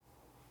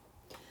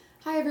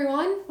Hi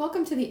everyone,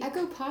 welcome to the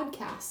Echo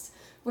podcast,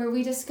 where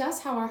we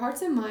discuss how our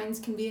hearts and minds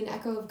can be an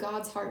echo of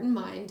God's heart and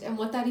mind and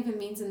what that even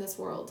means in this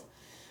world.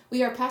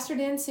 We are Pastor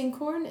Dan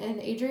Sinkhorn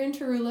and Adrienne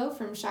Tarullo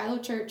from Shiloh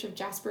Church of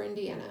Jasper,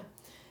 Indiana.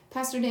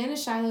 Pastor Dan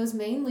is Shiloh's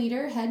main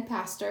leader, head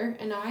pastor,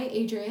 and I,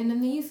 Adrienne,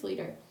 am the youth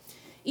leader.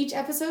 Each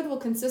episode will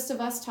consist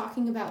of us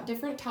talking about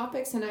different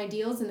topics and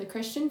ideals in the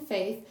Christian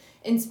faith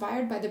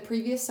inspired by the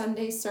previous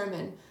Sunday's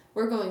sermon.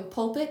 We're going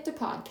pulpit to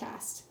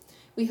podcast.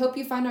 We hope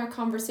you find our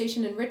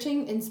conversation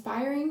enriching,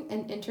 inspiring,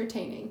 and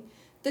entertaining.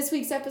 This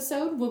week's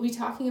episode, we'll be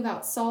talking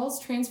about Saul's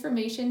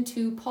transformation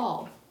to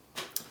Paul.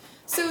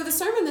 So the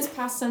sermon this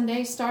past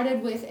Sunday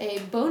started with a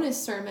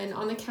bonus sermon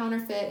on the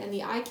counterfeit and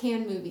the I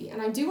Can movie,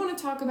 and I do want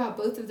to talk about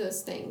both of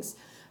those things,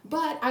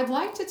 but I'd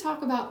like to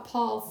talk about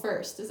Paul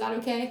first. Is that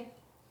okay?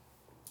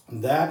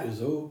 That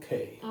is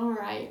okay. All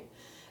right.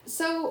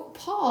 So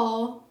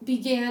Paul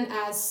began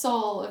as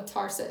Saul of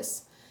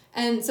Tarsus.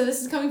 And so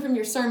this is coming from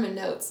your sermon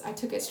notes. I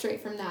took it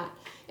straight from that.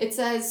 It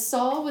says,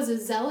 Saul was a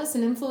zealous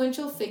and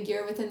influential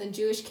figure within the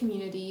Jewish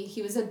community.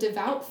 He was a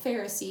devout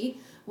Pharisee,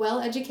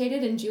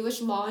 well-educated in Jewish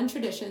law and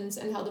traditions,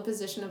 and held a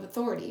position of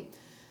authority.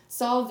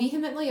 Saul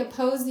vehemently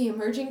opposed the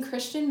emerging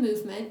Christian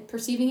movement,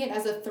 perceiving it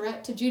as a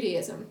threat to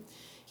Judaism.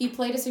 He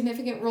played a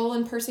significant role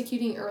in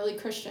persecuting early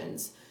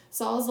Christians.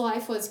 Saul's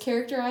life was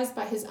characterized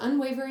by his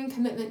unwavering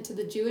commitment to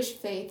the Jewish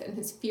faith and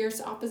his fierce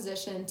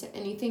opposition to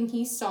anything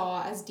he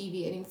saw as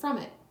deviating from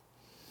it.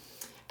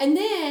 And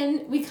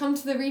then we come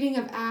to the reading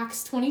of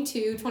Acts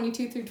 22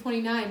 through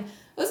 29. It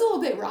was a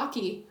little bit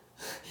rocky.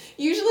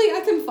 Usually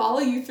I can follow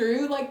you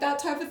through like that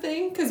type of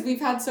thing because we've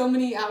had so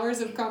many hours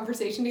of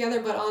conversation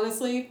together, but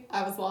honestly,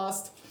 I was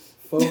lost.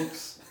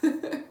 Folks,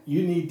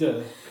 you need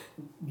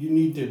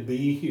to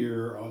be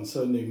here on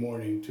Sunday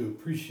morning to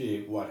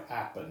appreciate what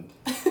happened.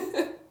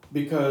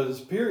 Because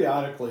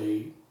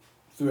periodically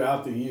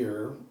throughout the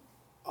year,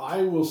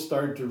 I will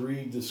start to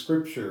read the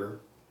scripture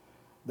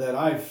that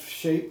I've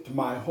shaped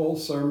my whole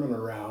sermon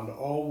around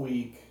all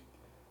week,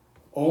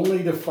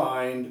 only to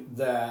find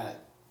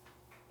that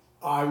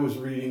I was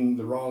reading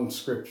the wrong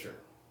scripture.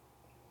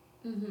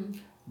 Mm-hmm.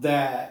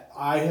 That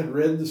I had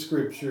read the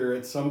scripture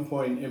at some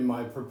point in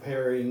my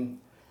preparing,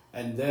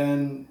 and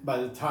then by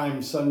the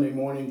time Sunday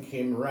morning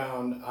came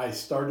around, I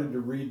started to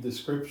read the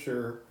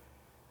scripture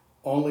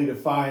only to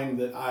find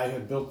that I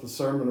had built the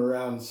sermon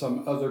around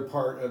some other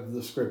part of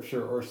the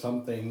scripture or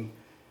something,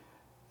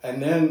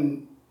 and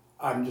then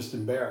I'm just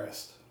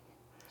embarrassed.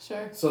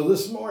 Sure. So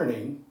this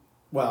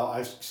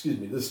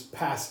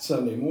past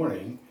Sunday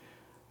morning,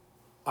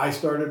 I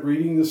started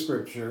reading the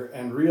scripture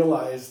and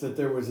realized that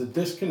there was a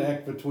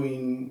disconnect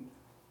between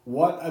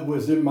what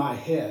was in my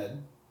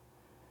head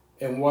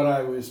and what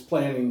I was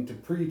planning to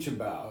preach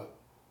about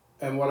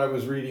and what I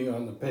was reading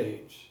on the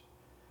page.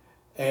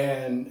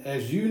 And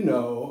as you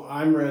know,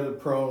 I'm rather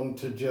prone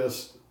to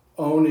just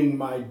owning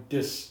my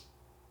disconnect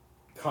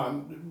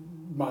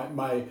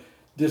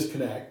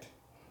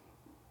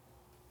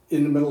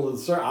in the middle of the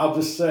sermon. I'll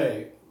just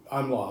say,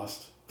 I'm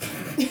lost.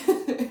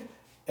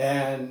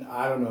 And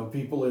I don't know,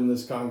 people in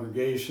this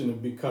congregation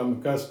have become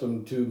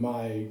accustomed to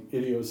my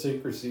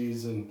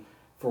idiosyncrasies, and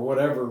for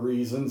whatever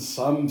reason,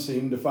 some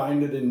seem to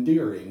find it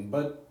endearing,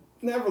 but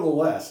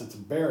nevertheless, it's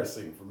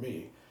embarrassing for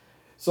me.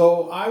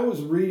 So I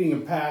was reading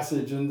a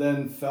passage and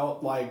then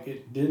felt like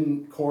it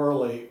didn't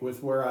correlate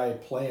with where I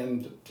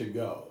planned to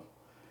go.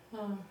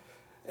 Huh.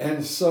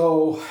 And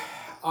so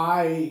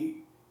I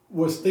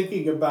was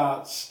thinking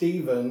about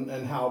Stephen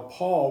and how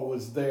Paul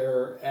was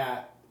there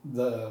at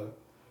the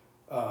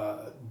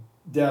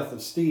death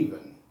of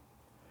Stephen.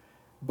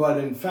 But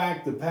in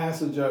fact, the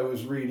passage I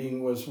was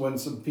reading was when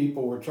some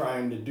people were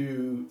trying to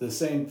do the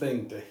same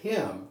thing to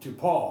him, to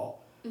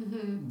Paul,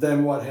 mm-hmm.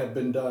 than what had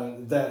been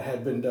done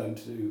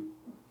to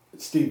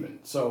Stephen.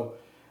 So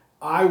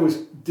I was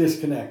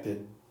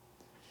disconnected,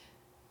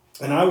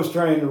 and I was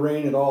trying to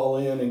rein it all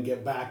in and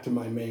get back to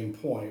my main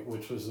point,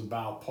 which was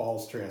about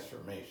Paul's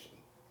transformation.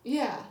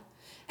 Yeah.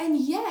 And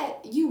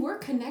yet you were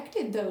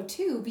connected though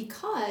too,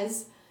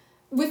 because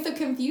with the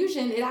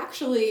confusion, it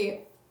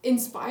actually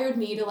inspired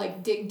me to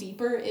like dig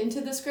deeper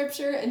into the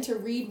scripture and to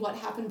read what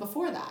happened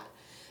before that.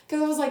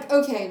 Because I was like,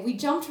 okay, we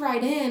jumped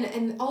right in,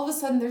 and all of a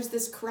sudden there's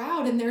this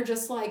crowd and they're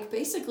just like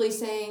basically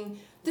saying,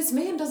 this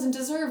man doesn't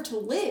deserve to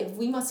live.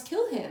 We must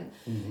kill him.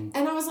 Mm-hmm.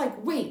 And I was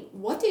like, wait,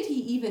 what did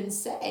he even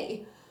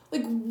say?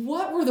 Like,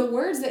 what were the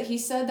words that he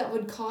said that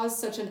would cause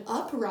such an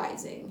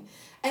uprising?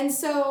 And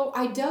so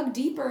I dug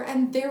deeper,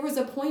 and there was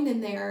a point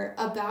in there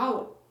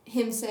about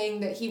him saying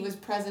that he was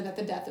present at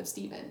the death of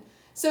Stephen.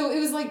 So it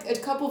was like a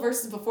couple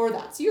verses before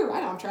that. So you were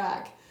right on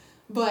track.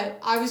 But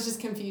I was just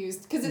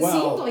confused because it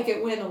seemed like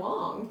it went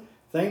along.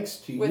 Thanks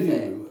to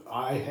you,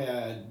 I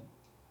had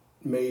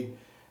made...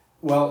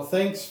 Well,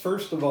 thanks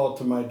first of all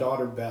to my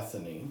daughter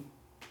Bethany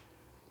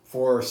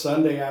for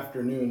Sunday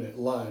afternoon at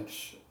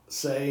lunch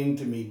saying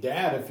to me,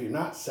 Dad, if you're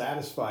not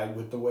satisfied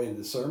with the way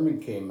the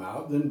sermon came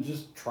out, then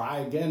just try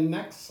again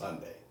next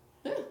Sunday.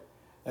 Yeah.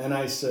 And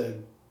I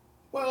said,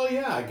 well,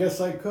 yeah, I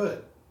guess I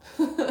could.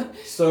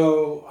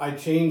 So I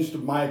changed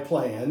my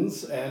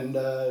plans, and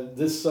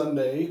this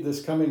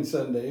coming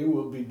Sunday,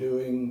 we'll be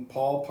doing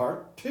Paul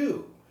Part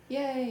 2.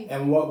 Yay.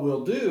 And what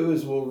we'll do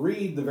is we'll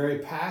read the very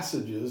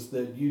passages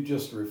that you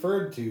just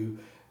referred to,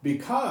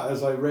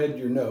 because I read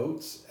your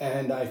notes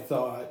and I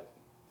thought,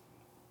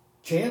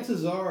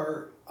 chances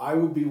are I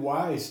would be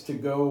wise to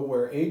go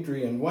where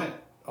Adrienne went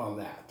on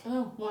that.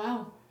 Oh,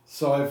 wow.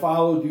 So I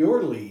followed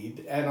your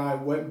lead and I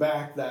went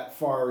back that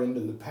far into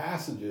the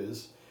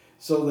passages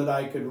so that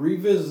I could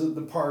revisit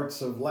the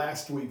parts of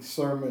last week's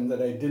sermon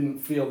that I didn't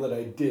feel that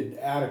I did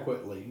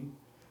adequately,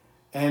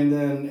 and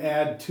then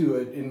add to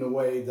it in the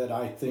way that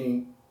I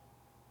think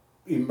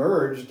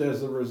emerged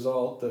as a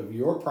result of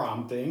your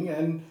prompting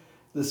and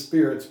the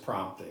Spirit's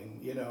prompting.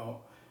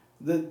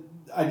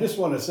 I just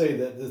want to say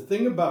that the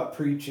thing about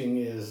preaching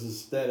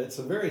is that it's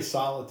a very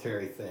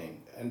solitary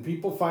thing, and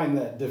people find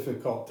that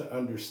difficult to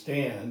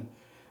understand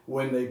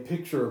when they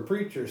picture a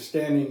preacher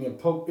standing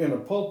in a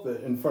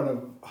pulpit in front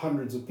of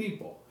hundreds of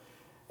people.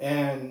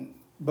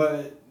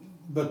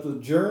 But the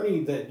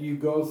journey that you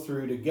go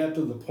through to get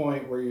to the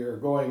point where you're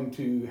going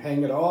to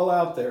hang it all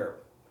out there,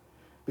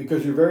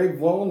 because you're very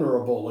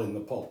vulnerable in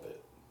the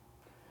pulpit.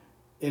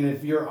 And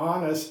if you're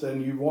honest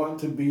and you want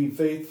to be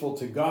faithful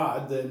to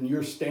God, then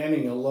you're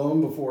standing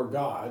alone before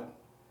God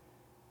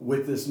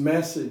with this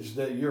message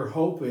that you're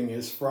hoping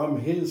is from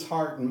His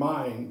heart and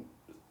mind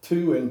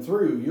to and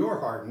through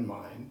your heart and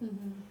mind.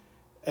 Mm-hmm.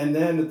 And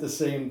then at the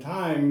same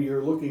time,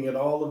 you're looking at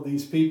all of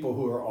these people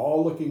who are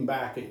all looking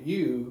back at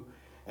you,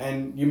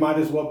 and you might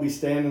as well be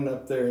standing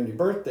up there in your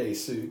birthday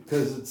suit,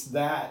 because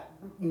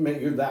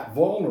you're that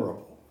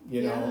vulnerable,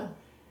 you know?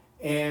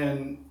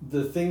 And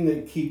the thing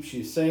that keeps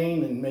you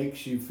sane and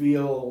makes you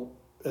feel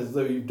as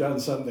though you've done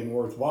something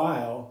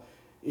worthwhile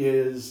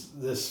is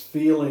this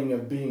feeling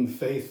of being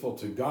faithful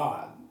to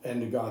God and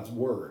to God's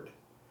Word.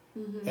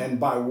 Mm-hmm. And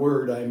by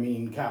word, I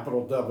mean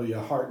capital W,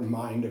 heart and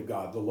mind of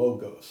God, the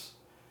Logos.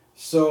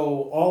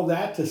 So all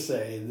that to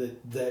say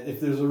that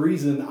if there's a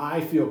reason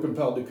I feel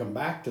compelled to come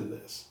back to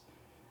this,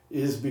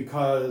 is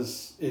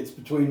because it's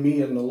between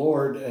me and the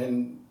Lord,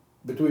 and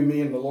between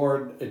me and the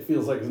Lord, it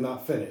feels like it's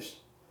not finished.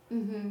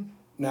 Mm-hmm.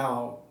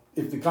 Now,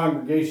 if the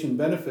congregation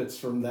benefits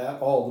from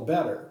that, all the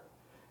better.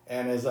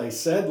 And as I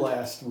said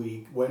last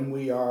week, when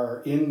we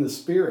are in the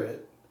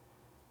Spirit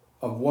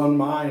of one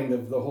mind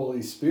of the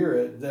Holy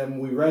Spirit, then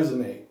we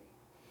resonate.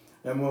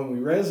 And when we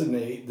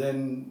resonate,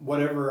 then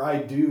whatever I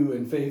do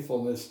in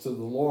faithfulness to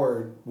the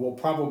Lord will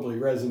probably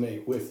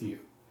resonate with you.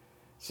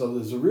 So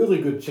there's a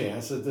really good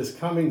chance that this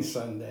coming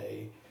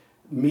Sunday,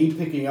 me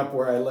picking up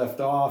where I left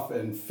off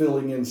and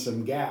filling in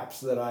some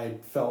gaps that I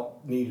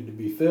felt needed to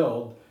be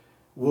filled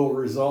will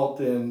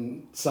result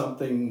in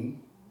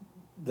something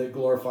that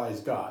glorifies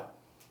God.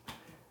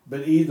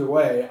 But either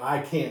way,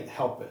 I can't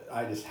help it.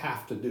 I just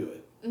have to do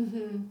it.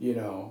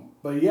 Mm-hmm.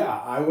 But yeah,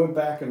 I went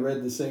back and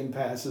read the same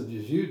passage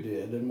as you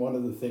did, and one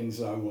of the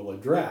things I will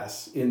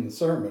address in the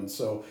sermon.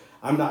 So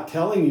I'm not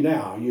telling you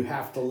now, you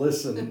have to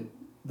listen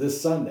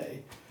this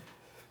Sunday.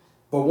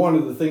 But one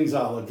of the things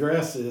I'll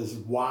address is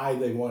why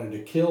they wanted to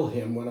kill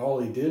him when all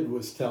he did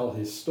was tell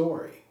his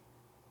story.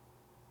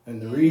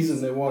 And the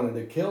reason they wanted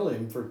to kill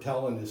him for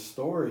telling his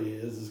story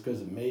is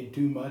because it made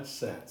too much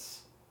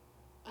sense.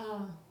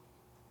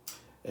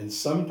 And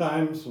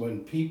sometimes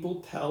when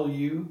people tell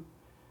you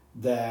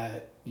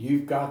that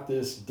you've got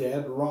this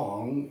dead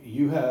wrong,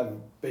 you have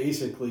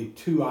basically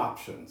two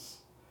options.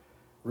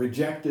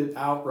 Reject it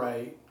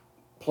outright,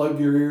 plug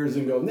your ears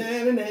and go, nah,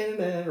 nah, nah,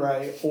 nah, nah,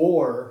 right?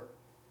 Or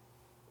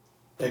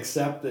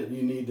accept that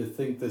you need to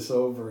think this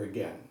over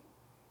again.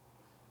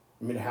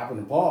 I mean, it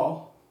happened to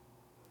Paul.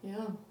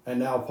 Yeah. And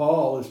now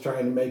Paul is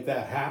trying to make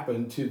that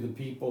happen to the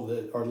people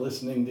that are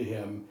listening to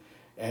him.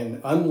 And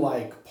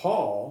unlike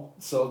Paul,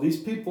 so these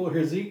people are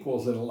his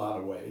equals in a lot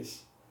of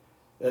ways,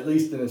 at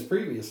least in his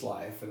previous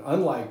life. And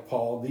unlike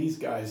Paul, these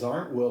guys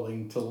aren't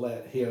willing to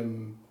let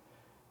him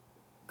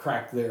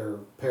crack their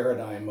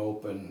paradigm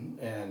open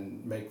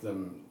and make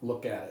them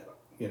look at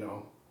it,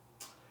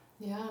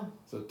 Yeah.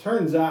 So it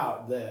turns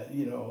out that,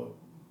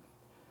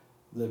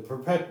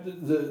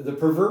 the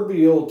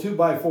proverbial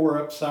 2x4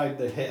 upside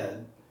the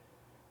head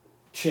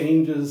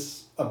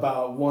changes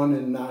about 1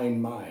 in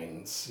 9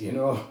 minds,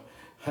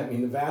 I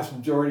mean, the vast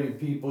majority of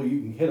people, you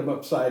can hit them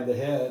upside the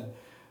head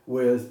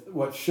with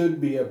what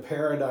should be a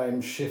paradigm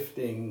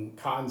shifting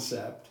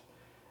concept,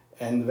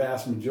 and the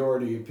vast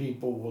majority of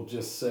people will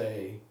just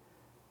say,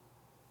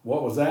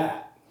 what was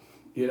that?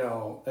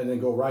 And then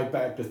go right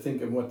back to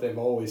thinking what they've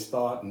always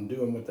thought and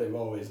doing what they've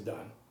always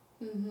done.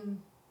 Mm-hmm.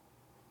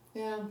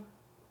 Yeah.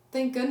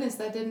 Thank goodness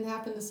that didn't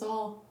happen to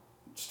Saul.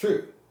 It's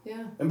true.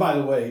 Yeah. And by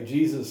the way,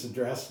 Jesus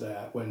addressed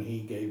that when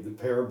he gave the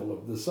parable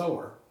of the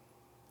sower.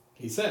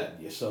 He said,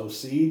 you sow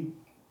seed,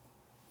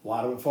 a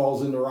lot of it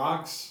falls into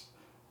rocks,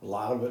 a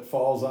lot of it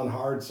falls on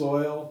hard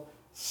soil,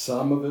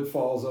 some of it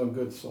falls on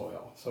good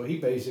soil. So he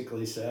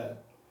basically said,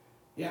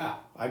 yeah,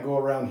 I go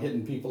around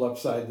hitting people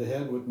upside the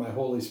head with my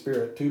Holy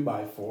Spirit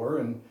 2x4,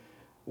 and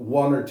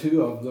 1 or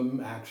 2 of them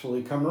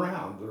actually come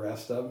around. The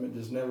rest of them, it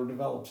just never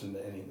develops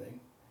into anything.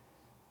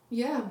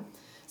 Yeah.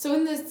 So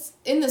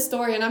in the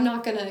story, and I'm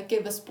not gonna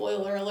give a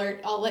spoiler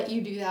alert. I'll let you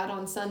do that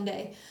on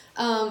Sunday.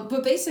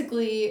 But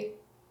basically,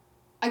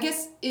 I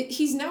guess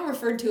he's now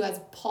referred to as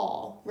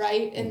Paul,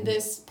 right? In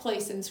this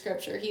place in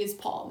Scripture, he is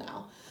Paul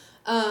now.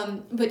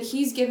 But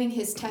he's giving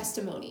his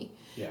testimony.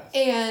 Yes.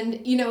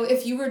 And, you know,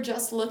 if you were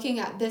just looking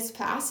at this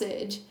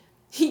passage,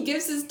 he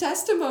gives his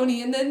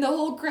testimony, and then the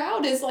whole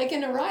crowd is like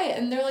in a riot,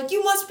 and they're like,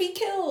 "You must be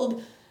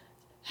killed."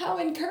 How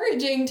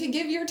encouraging to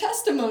give your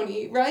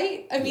testimony,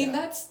 right? I mean,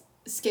 that's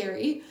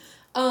scary.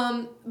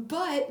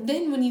 But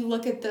then when you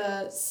look at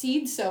the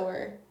seed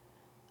sower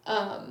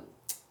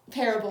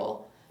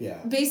parable,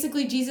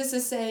 basically Jesus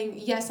is saying,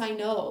 yes, I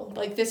know,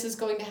 like this is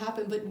going to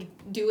happen, but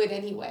do it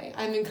anyway.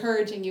 I'm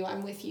encouraging you.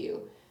 I'm with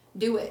you.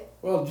 Do it.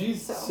 Well,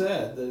 Jesus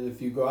said that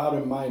if you go out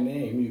in my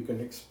name, you can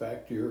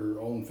expect your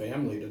own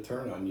family to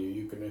turn on you.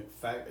 You can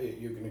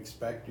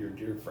expect your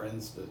dear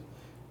friends to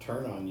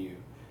turn on you.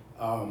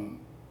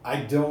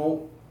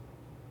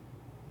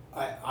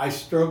 I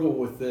struggle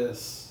with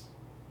this.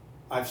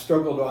 I've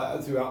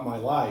struggled throughout my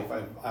life.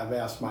 I've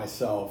asked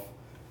myself,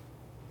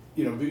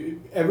 you know,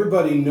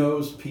 everybody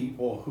knows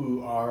people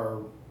who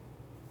are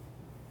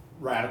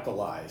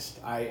radicalized.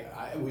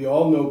 We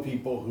all know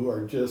people who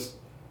are just,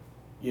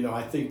 you know,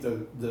 I think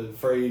the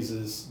phrase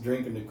is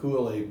drinking the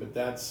Kool-Aid, but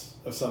that's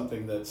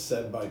something that's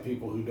said by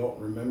people who don't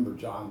remember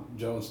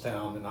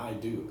Jonestown, and I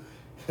do.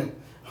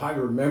 I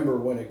remember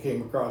when it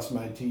came across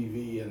my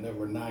TV and there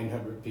were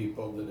 900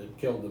 people that had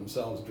killed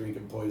themselves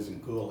drinking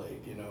poison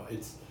Kool-Aid, you know.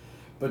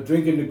 But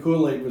drinking the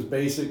Kool-Aid was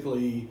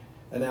basically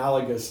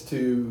analogous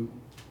to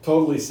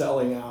totally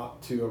selling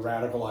out to a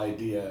radical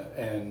idea,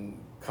 and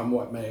come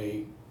what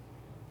may,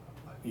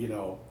 you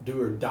know, do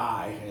or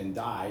die, and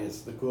die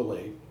is the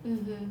Kool-Aid.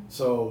 Mm-hmm.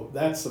 So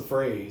that's the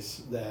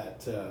phrase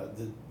that,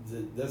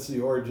 that's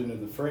the origin of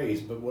the phrase,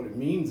 but what it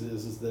means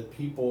is that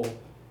people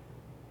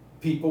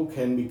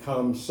can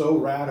become so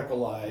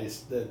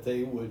radicalized that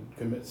they would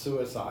commit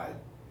suicide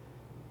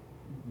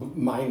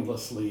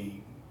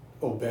mindlessly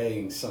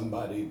obeying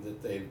somebody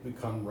that they've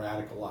become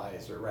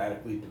radicalized or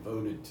radically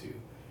devoted to.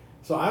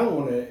 So I don't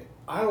want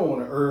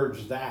to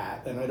urge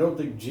that, and I don't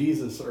think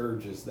Jesus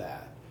urges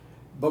that.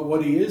 But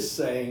what he is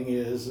saying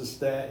is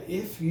that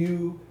if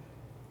you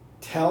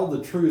tell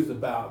the truth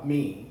about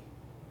me,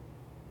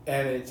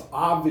 and it's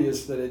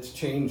obvious that it's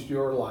changed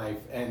your life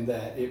and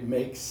that it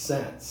makes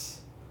sense,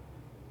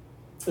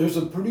 there's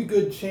a pretty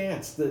good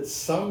chance that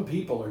some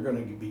people are going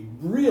to be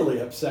really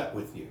upset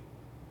with you,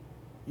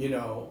 you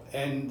know,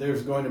 and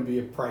there's going to be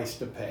a price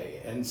to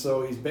pay. And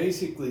so he's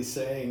basically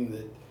saying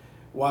that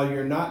while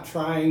you're not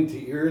trying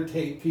to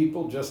irritate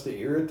people just to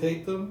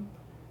irritate them,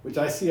 which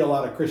I see a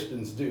lot of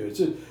Christians do,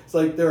 it's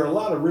like there are a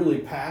lot of really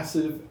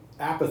passive,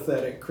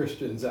 apathetic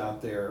Christians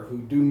out there who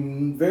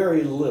do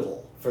very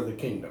little for the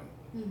kingdom,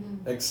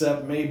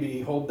 except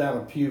maybe hold down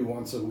a pew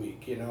once a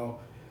week, you know.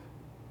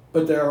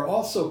 But there are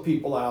also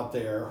people out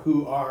there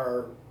who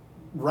are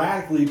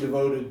radically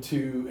devoted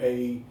to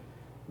a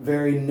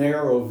very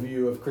narrow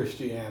view of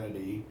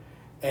Christianity,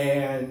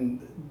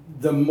 and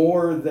the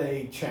more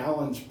they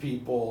challenge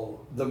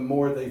people, the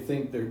more they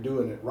think they're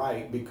doing it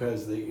right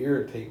because they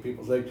irritate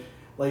people. It's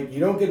like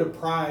you don't get a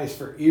prize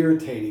for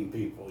irritating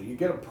people. You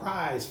get a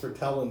prize for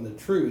telling the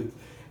truth.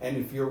 And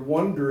if you're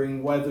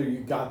wondering whether you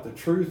got the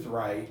truth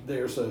right,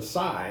 there's a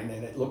sign,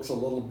 and it looks a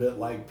little bit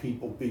like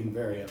people being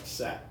very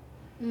upset.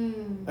 I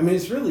mean,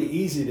 it's really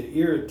easy to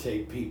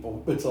irritate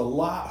people, but it's a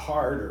lot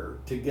harder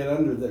to get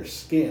under their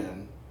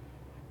skin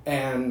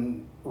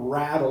and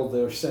rattle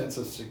their sense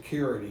of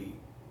security,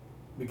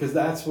 because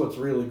that's what's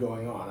really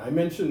going on. I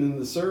mentioned in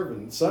the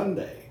sermon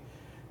Sunday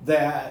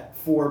that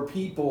for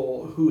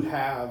people who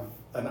have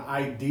an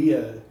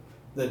idea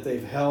that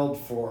they've held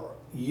for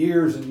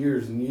years and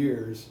years and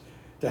years,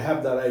 to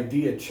have that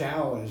idea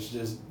challenged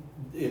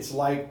it's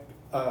like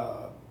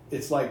a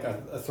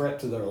threat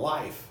to their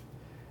life.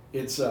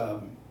 It's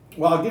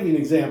well, I'll give you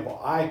an example.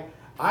 I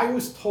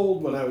was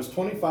told when I was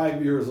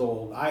 25 years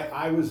old,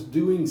 I was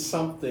doing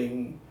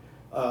something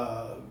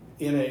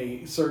in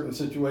a certain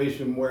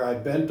situation where I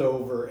bent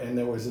over and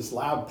there was this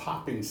loud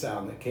popping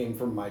sound that came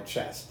from my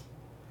chest.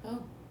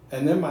 Oh.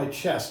 And then my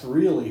chest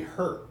really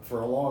hurt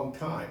for a long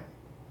time.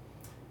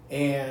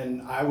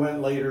 And I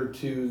went later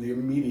to the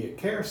immediate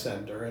care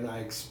center, and I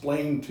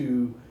explained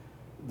to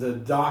the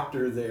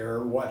doctor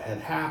there what had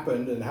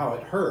happened and how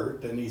it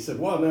hurt. And he said,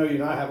 well, no,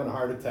 you're not having a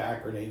heart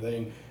attack or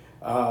anything.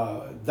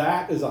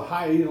 That is a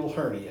hiatal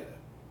hernia.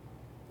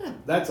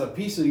 That's a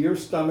piece of your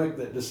stomach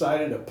that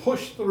decided to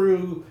push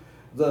through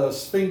the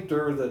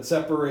sphincter that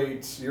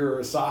separates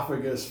your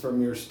esophagus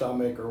from your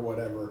stomach or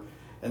whatever.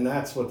 And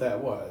that's what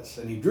that was.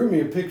 And he drew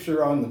me a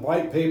picture on the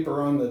white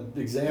paper on the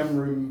exam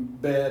room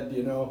bed,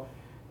 you know.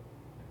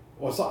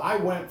 Well, so I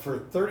went for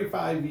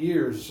 35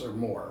 years or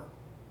more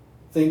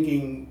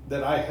thinking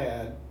that I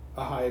had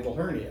a hiatal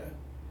hernia.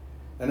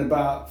 And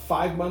about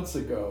 5 months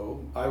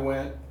ago, I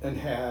went and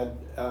had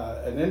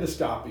an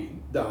endoscopy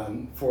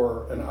done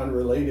for an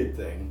unrelated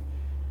thing.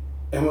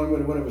 And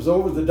when it was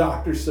over, the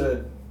doctor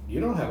said,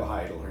 you don't have a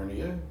hiatal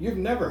hernia. You've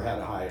never had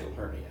a hiatal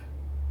hernia.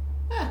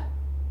 Huh.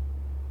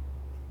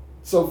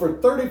 So for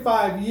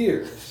 35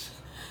 years,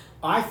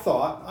 I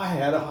thought I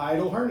had a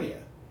hiatal hernia.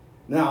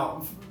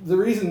 Now, the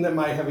reason that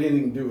might have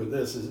anything to do with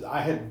this is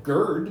I had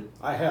GERD,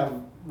 I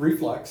have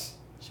reflux,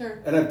 Sure.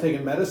 and I've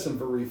taken medicine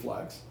for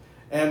reflux.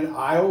 And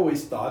I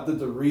always thought that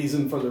the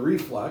reason for the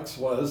reflux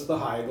was the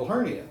hiatal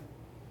hernia.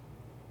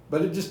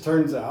 But it just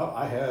turns out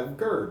I have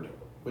GERD,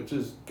 which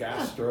is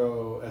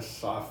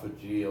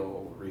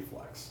gastroesophageal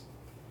reflux.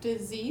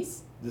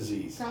 Disease?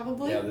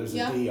 Probably. Yeah, there's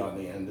a D on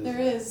the end. There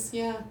is,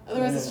 yeah.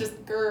 Otherwise it's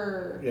just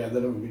grrr. Yeah,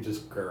 then it would be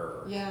just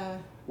grrr. Yeah.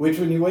 Which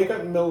when you wake up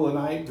in the middle of the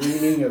night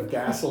dreaming of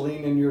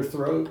gasoline in your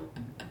throat,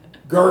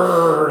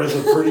 grrr is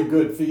a pretty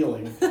good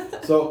feeling.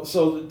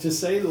 So to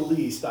say the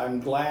least, I'm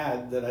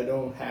glad that I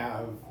don't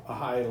have a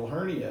hiatal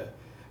hernia.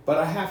 But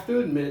I have to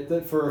admit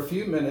that for a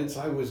few minutes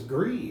I was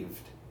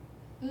grieved.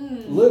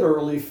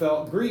 Literally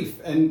felt grief,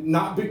 and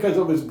not because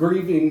I was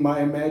grieving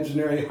my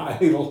imaginary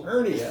hiatal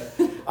hernia.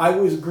 I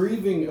was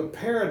grieving a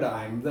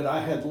paradigm that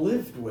I had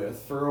lived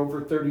with for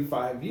over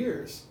 35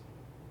 years.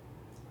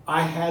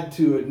 I had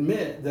to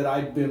admit that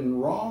I'd been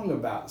wrong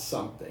about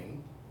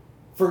something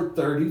for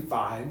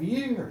 35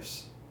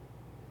 years.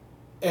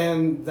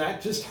 And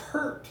that just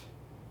hurt.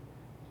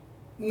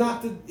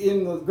 Not that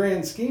in the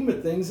grand scheme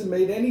of things it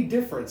made any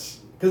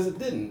difference, because it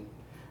didn't.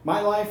 My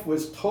life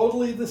was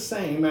totally the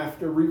same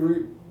after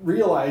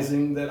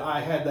realizing that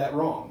I had that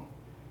wrong.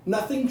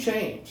 Nothing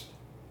changed.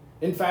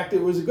 In fact,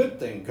 it was a good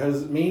thing,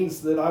 because it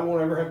means that I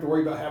won't ever have to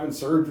worry about having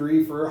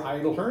surgery for a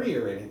hiatal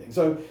hernia or anything.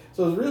 So it's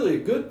really a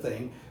good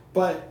thing.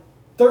 But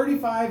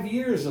 35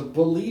 years of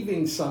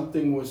believing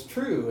something was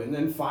true and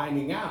then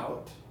finding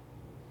out,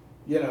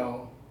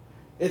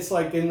 it's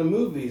like in the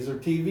movies or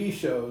TV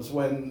shows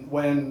when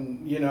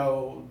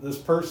this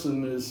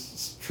person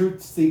is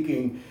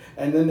truth-seeking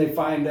and then they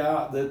find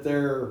out that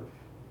they're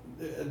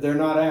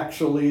not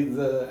actually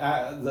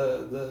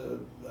the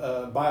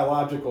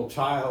biological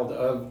child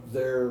of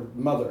their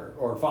mother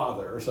or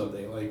father or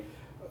something. Like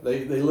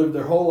they lived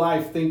their whole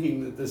life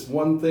thinking that this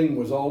one thing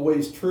was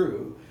always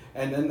true,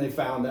 and then they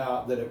found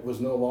out that it was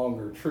no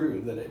longer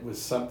true, that it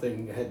was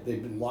something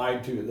they'd been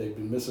lied to, they'd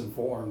been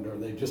misinformed, or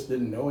they just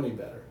didn't know any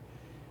better.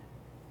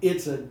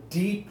 It's a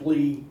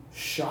deeply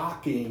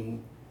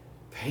shocking,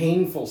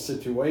 painful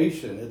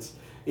situation.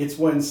 It's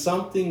when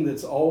something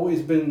that's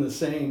always been the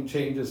same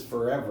changes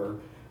forever.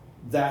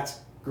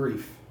 That's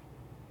grief.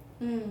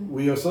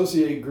 We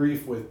associate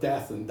grief with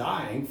death and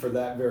dying for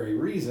that very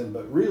reason,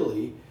 but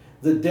really,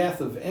 the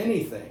death of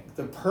anything,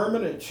 the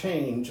permanent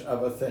change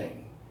of a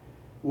thing,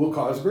 will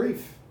cause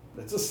grief.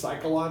 It's a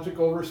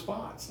psychological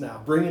response.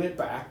 Now, bringing it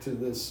back to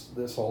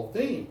this whole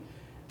theme,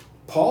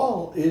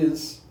 Paul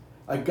is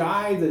a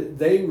guy that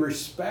they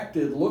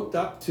respected, looked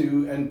up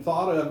to, and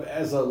thought of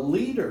as a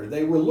leader.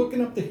 They were looking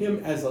up to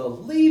him as a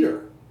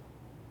leader.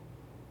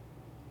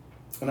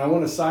 And I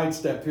want to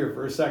sidestep here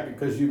for a second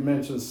because you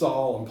mentioned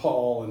Saul and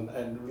Paul and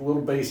a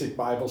little basic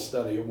Bible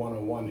study of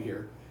 101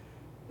 here.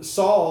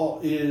 Saul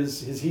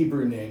is his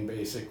Hebrew name,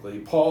 basically.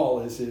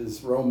 Paul is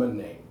his Roman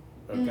name,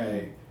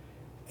 okay?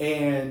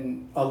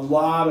 And a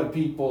lot of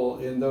people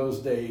in those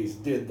days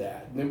did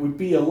that. And it would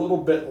be a little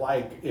bit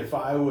like if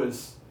I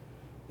was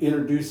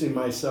introducing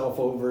myself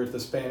over at the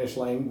Spanish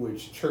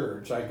language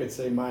church, I could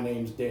say my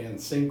name's Dan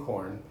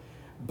Sinkhorn,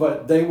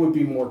 but they would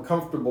be more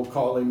comfortable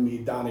calling me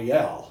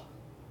Daniel.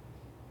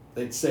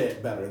 They'd say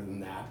it better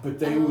than that, but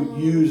they would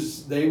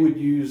use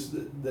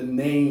the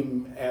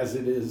name as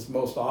it is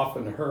most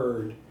often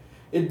heard.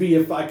 It'd be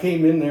if I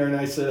came in there and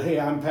I said, "Hey,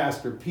 I'm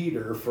Pastor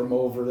Peter from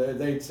over there,"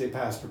 they'd say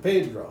Pastor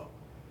Pedro,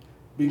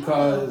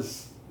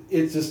 because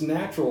it's just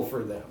natural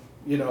for them,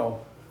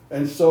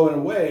 And so in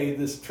a way,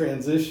 this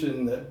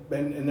transition,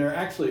 and there are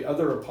actually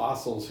other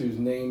apostles whose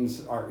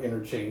names are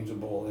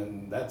interchangeable,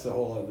 and that's a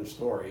whole other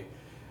story.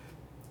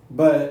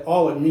 But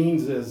all it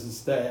means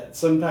is that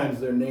sometimes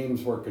their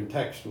names were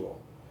contextual.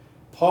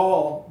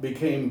 Paul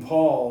became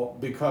Paul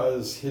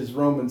because his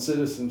Roman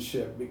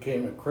citizenship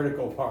became a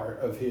critical part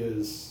of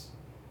his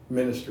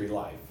ministry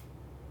life,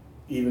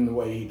 even the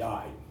way he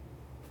died.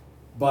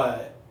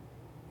 But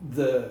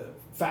the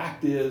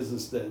fact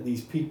is that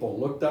these people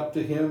looked up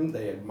to him,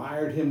 they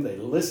admired him, they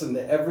listened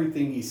to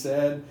everything he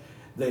said.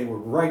 They were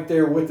right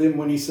there with him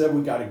when he said,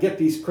 "We got to get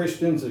these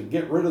Christians and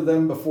get rid of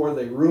them before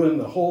they ruin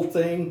the whole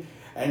thing."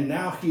 And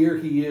now here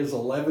he is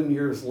 11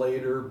 years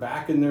later,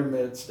 back in their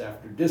midst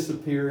after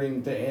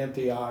disappearing to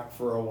Antioch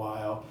for a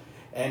while.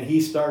 And he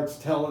starts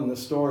telling the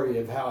story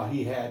of how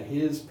he had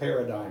his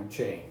paradigm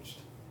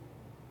changed.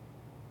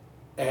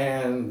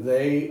 And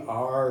they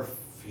are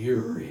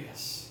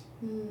furious.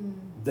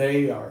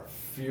 They are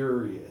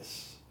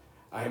furious.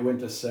 I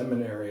went to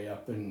seminary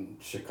up in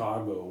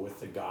Chicago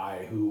with a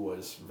guy who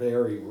was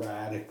very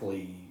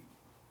radically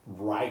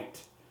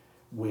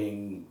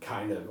right-wing,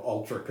 kind of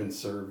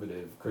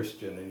ultra-conservative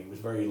Christian, and he was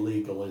very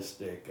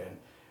legalistic, and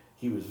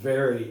he was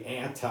very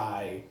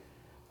anti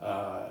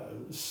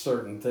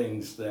certain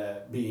things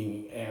that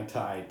being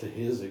anti to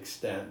his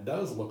extent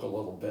does look a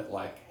little bit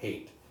like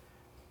hate.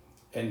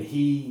 And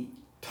he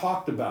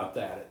talked about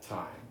that at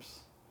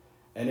times.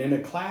 And in a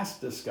class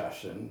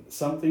discussion,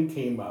 something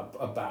came up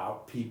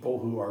about people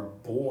who are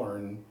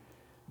born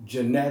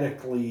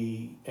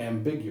genetically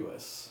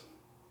ambiguous,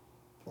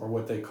 or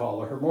what they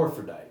call a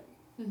hermaphrodite.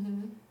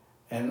 Mm-hmm.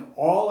 And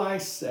all I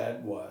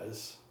said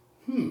was,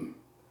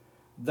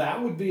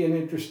 that would be an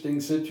interesting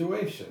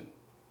situation.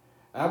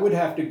 I would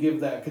have to give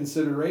that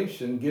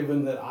consideration,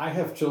 given that I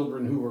have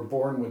children who were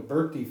born with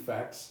birth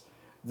defects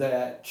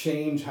that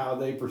change how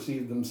they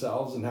perceive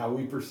themselves and how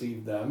we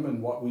perceive them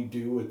and what we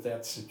do with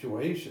that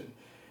situation.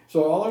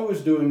 So all I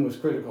was doing was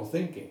critical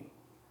thinking.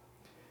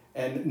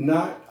 And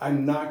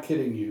I'm not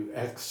kidding you,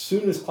 as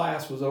soon as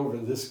class was over,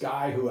 this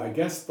guy who I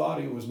guess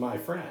thought he was my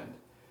friend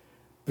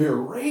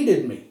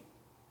berated me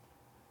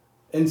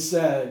and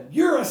said,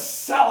 "You're a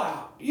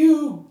sellout.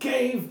 You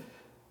gave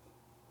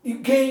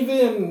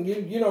in.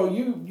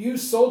 You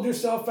sold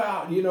yourself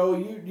out.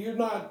 You're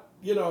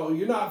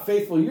not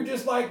faithful. You're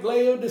just like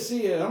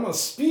Laodicea. I'm gonna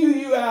spew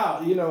you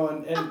out.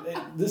 And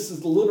this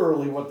is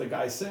literally what the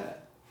guy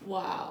said."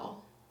 Wow.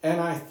 And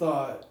I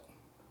thought,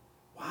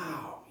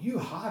 wow, you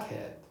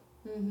hothead.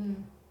 Mm-hmm.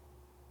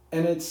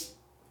 And it's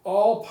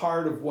all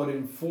part of what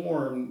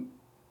informs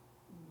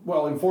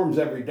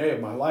every day of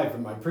my life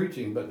and my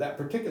preaching, but that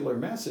particular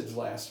message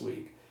last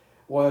week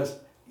was,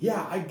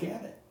 yeah, I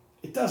get it.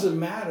 It doesn't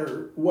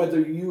matter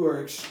whether you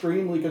are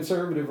extremely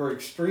conservative or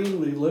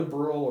extremely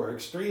liberal or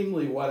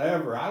extremely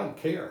whatever, I don't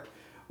care.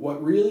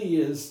 What really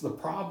is the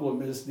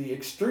problem is the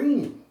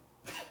extreme.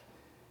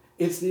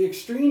 It's the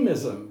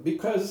extremism,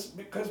 because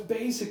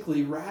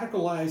basically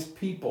radicalized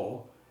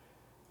people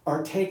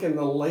are taking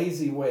the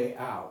lazy way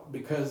out,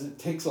 because it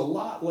takes a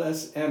lot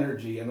less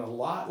energy and a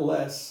lot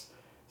less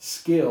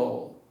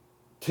skill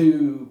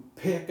to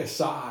pick a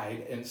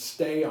side and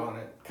stay on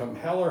it come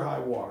hell or high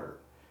water.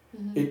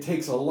 Mm-hmm. It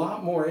takes a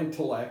lot more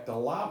intellect, a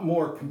lot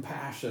more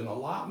compassion, a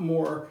lot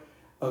more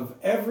of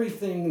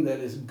everything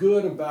that is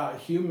good about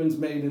humans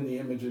made in the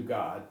image of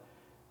God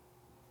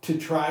to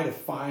try to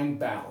find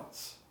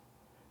balance.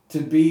 To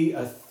be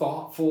a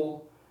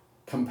thoughtful,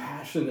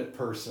 compassionate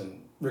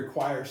person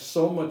requires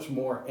so much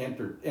more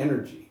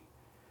energy,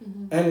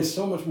 mm-hmm. and is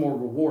so much more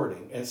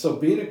rewarding. And so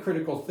being a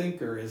critical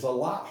thinker is a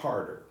lot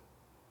harder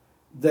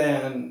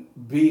than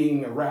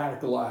being a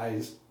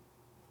radicalized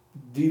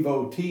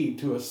devotee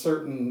to a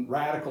certain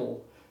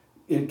radical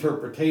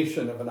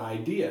interpretation of an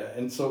idea.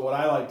 And so what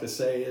I like to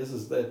say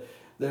is that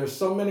there's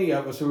so many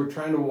of us who are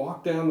trying to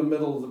walk down the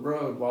middle of the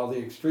road while the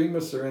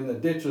extremists are in the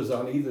ditches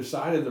on either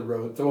side of the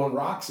road throwing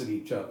rocks at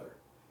each other.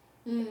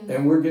 Mm.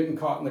 And we're getting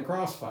caught in the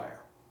crossfire.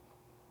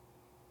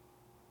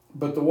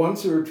 But the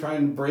ones who are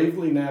trying to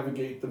bravely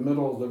navigate the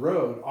middle of the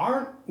road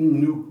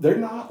they're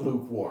not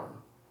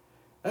lukewarm.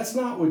 That's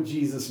not what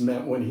Jesus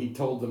meant when he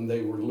told them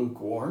they were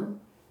lukewarm.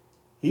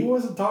 He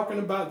wasn't talking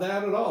about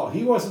that at all.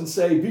 He wasn't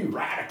saying be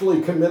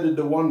radically committed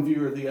to one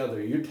view or the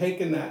other. You're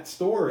taking that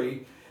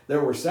story.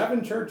 There were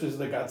 7 churches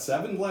that got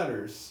 7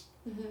 letters,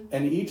 mm-hmm.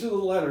 and each of the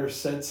letters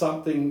said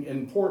something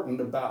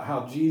important about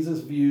how Jesus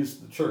views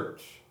the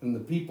church and the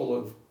people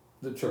of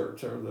the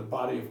church or the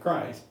body of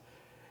Christ.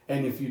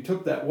 And if you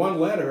took that one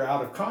letter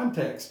out of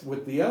context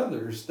with the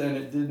others, then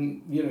it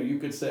didn't, you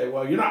could say,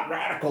 well, you're not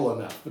radical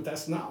enough, but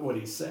that's not what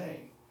he's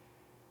saying.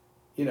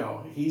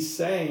 He's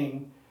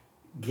saying,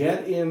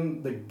 get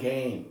in the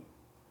game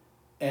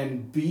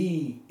and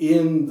be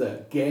in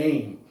the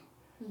game.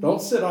 Mm-hmm.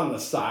 Don't sit on the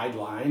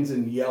sidelines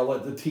and yell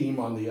at the team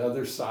on the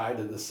other side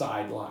of the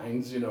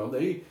sidelines.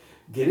 They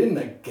get in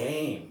the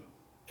game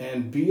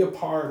and be a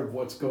part of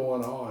what's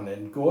going on,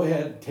 and go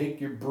ahead and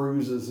take your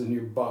bruises and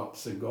your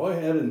bumps and go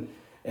ahead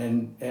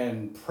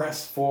and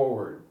press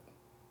forward.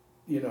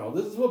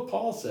 This is what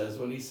Paul says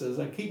when he says,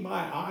 I keep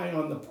my eye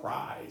on the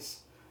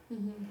prize.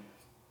 Mm-hmm.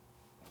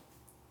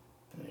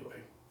 Anyway.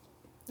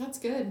 That's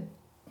good.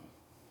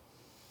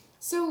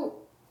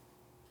 So,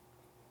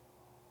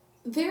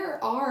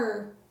 there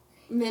are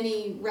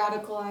many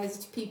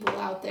radicalized people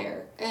out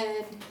there,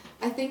 and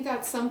I think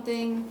that's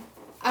something,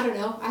 I don't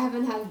know, I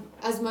haven't had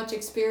as much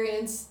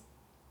experience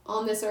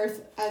on this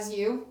earth as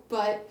you,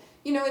 but,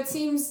 it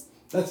seems...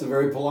 That's a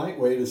very polite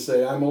way to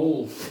say I'm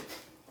old.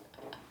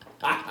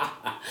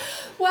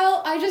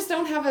 Well, I just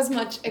don't have as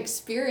much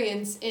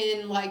experience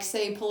in,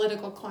 say,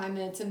 political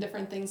climates and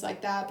different things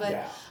like that, but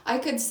yeah. I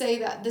could say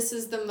that this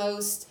is the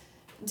most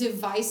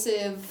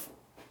divisive,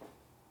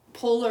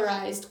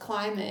 polarized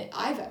climate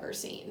I've ever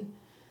seen.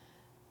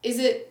 Is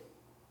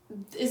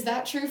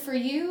that true for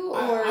you?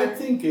 Or I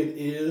think it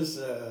is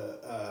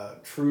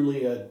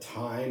truly a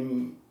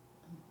time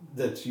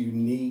that's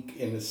unique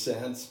in a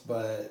sense,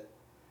 but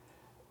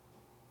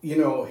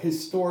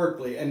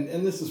historically,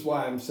 and this is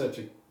why I'm such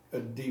a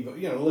diva.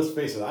 Let's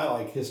face it, I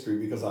like history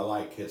because I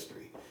like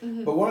history.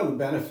 Mm-hmm. But one of the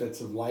benefits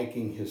of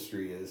liking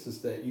history is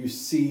that you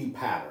see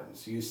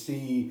patterns. You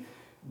see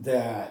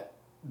that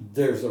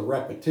there's a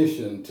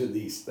repetition to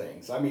these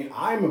things. I mean,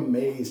 I'm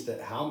amazed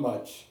at how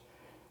much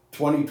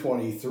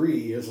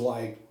 2023 is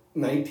like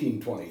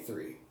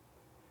 1923.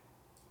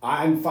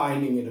 I'm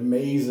finding it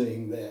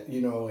amazing that,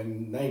 in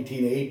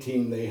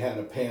 1918 they had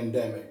a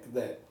pandemic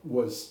that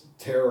was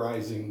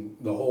terrorizing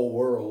the whole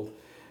world.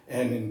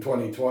 And in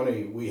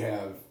 2020, we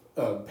have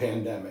a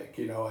pandemic,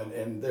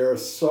 and there are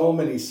so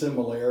many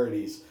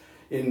similarities.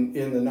 In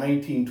the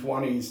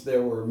 1920s,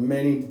 there were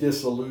many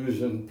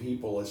disillusioned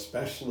people,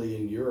 especially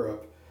in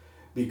Europe,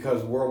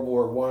 because World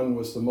War I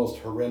was the most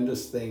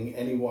horrendous thing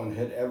anyone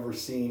had ever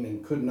seen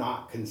and could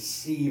not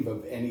conceive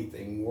of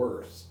anything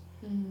worse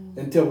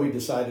until we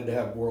decided to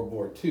have World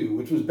War II,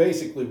 which was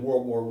basically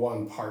World War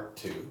I Part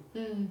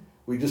 2.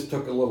 We just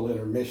took a little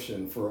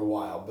intermission for a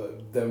while,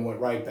 but then went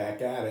right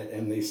back at it,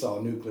 and they saw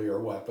nuclear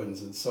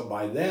weapons. And so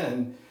by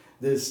then,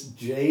 this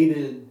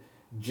jaded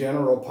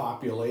general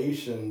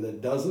population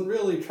that doesn't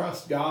really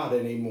trust God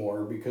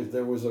anymore, because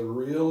there was a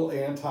real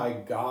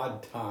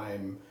anti-God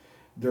time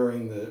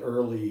during the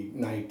early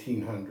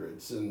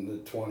 1900s and the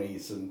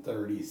 20s and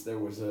 30s. There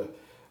was a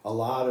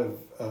lot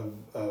of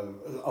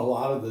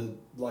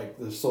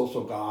the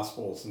social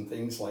gospels and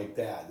things like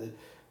that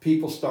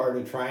people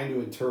started trying to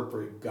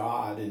interpret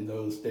God in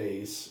those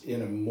days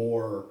in a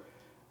more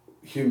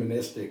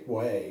humanistic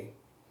way,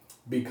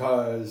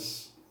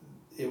 because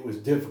it was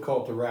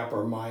difficult to wrap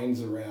our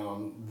minds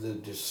around the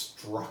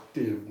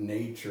destructive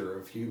nature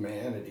of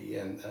humanity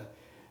and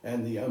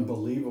the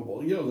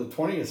unbelievable. The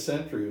 20th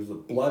century was the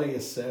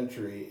bloodiest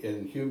century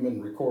in human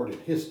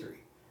recorded history.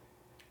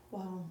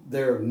 Wow.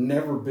 There have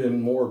never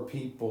been more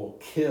people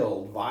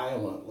killed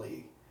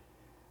violently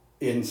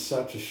in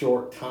such a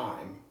short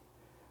time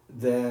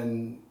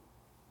than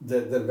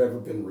that have ever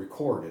been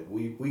recorded.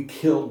 We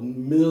killed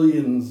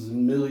millions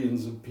and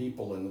millions of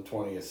people in the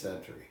 20th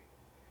century.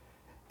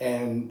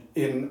 And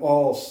in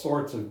all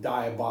sorts of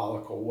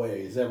diabolical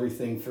ways,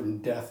 everything from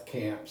death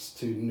camps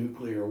to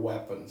nuclear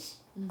weapons.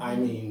 I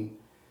mean,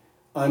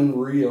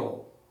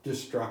 unreal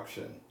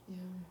destruction. Yeah.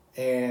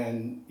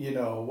 And,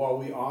 while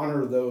we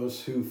honor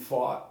those who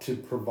fought to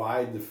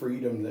provide the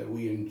freedom that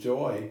we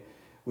enjoy,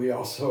 we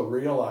also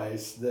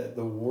realize that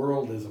the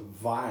world is a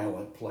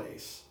violent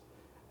place,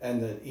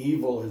 and that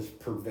evil is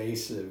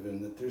pervasive,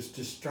 and that there's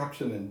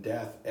destruction and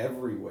death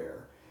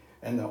everywhere.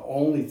 And the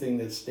only thing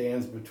that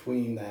stands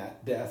between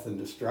that death and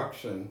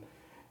destruction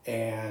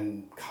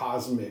and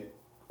cosmic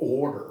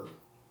order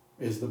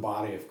is the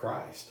body of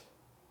Christ.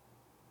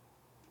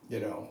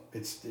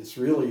 It's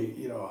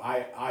really,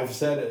 I've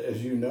said it,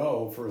 as you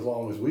know, for as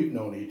long as we've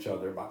known each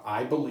other, but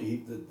I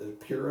believe that the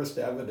purest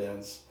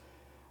evidence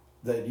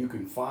that you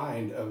can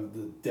find of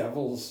the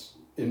devil's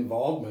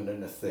involvement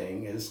in a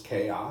thing is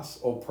chaos,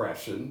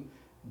 oppression,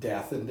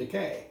 death, and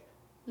decay.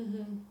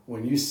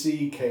 When you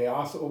see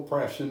chaos,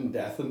 oppression,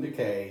 death, and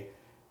decay,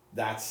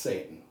 that's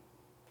Satan.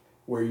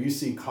 Where you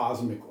see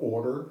cosmic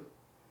order,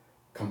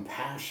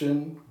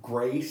 compassion,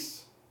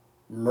 grace,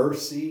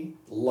 mercy,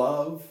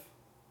 love,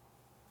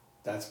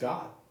 that's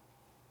God.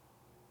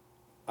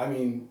 I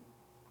mean,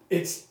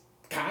 it's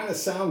kind of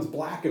sounds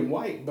black and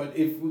white, but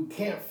if we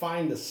can't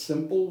find a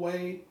simple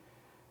way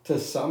to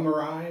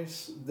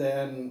summarize,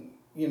 then,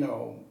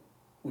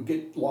 we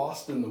get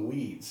lost in the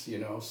weeds,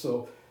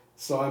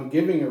 So I'm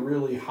giving a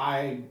really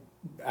high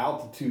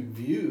altitude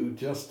view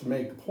just to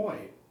make a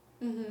point.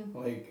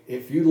 Like,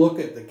 if you look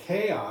at the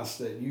chaos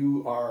that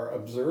you are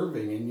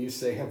observing and you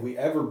say, have we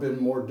ever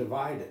been more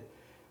divided?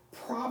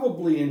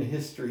 Probably in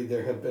history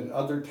there have been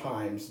other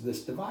times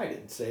this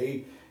divided.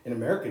 Say, in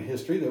American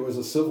history there was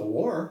a Civil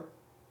War,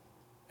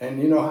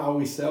 and you know how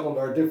we settled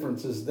our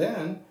differences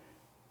then?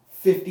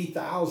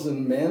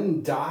 50,000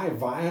 men die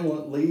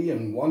violently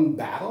in one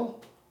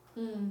battle,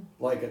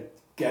 like at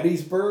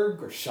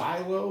Gettysburg or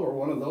Shiloh or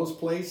one of those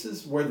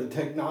places where the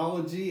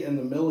technology and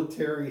the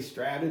military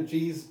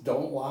strategies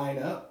don't line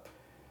up.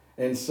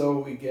 And so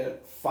we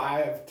get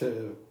 5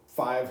 to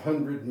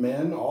 500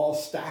 men all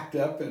stacked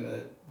up in a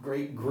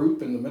great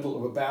group in the middle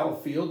of a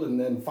battlefield, and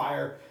then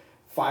fire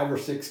 5 or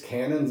 6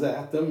 cannons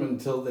at them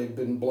until they've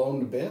been blown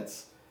to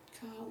bits.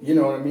 God. You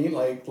know what I mean?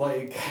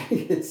 Like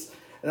it's,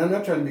 and I'm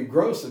not trying to be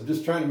gross, I'm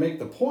just trying to make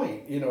the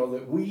point,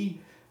 that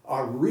we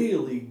are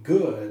really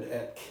good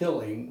at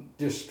killing,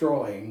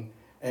 destroying,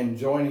 and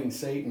joining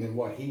Satan in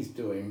what he's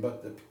doing,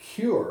 but the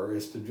cure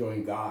is to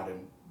join God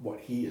in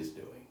what he is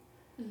doing.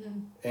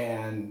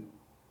 And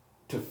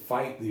to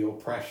fight the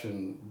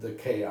oppression, the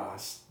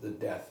chaos, the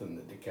death, and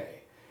the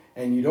decay.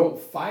 And you don't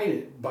fight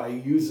it by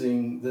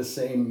using the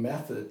same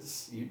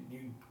methods.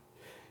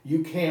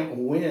 You can't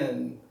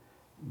win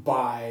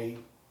by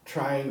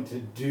trying to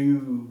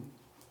do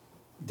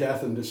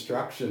death and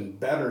destruction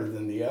better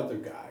than the other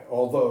guy,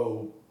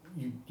 although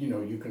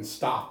you can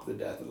stop the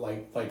death.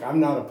 Like I'm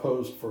not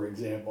opposed, for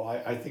example,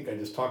 I think I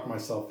just talked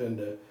myself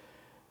into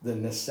the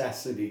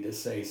necessity to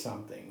say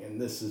something, and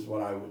this is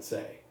what I would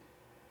say.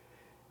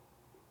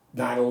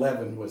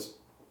 9/11 was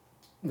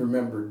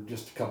remembered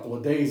just a couple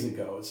of days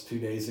ago. It's 2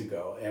 days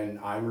ago, and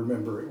I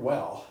remember it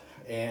well.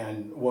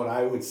 And what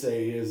I would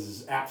say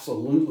is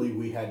absolutely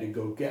we had to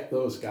go get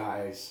those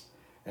guys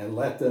and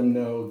let them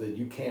know that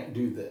you can't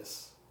do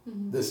this.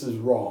 This is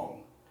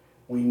wrong.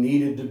 We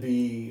needed to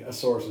be a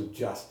source of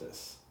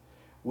justice.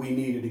 We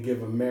needed to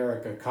give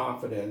America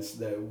confidence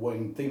that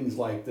when things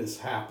like this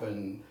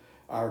happen,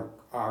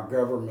 our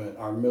government,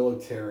 our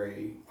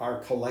military, our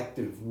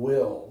collective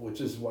will,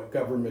 which is what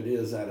government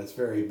is at its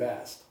very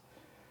best,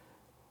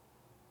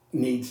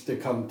 needs to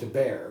come to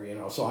bear, you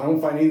know. So I don't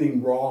find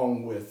anything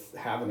wrong with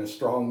having a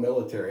strong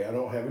military. I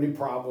don't have any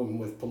problem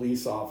with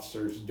police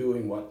officers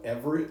doing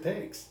whatever it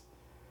takes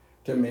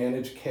to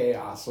manage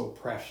chaos,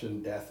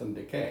 oppression, death, and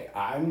decay.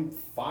 I'm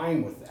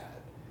fine with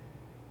that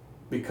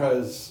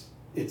because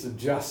it's a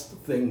just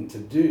thing to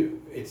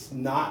do. It's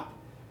not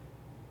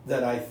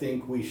that I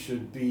think we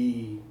should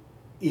be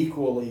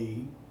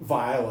equally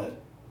violent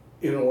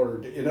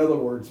in other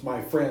words,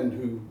 my friend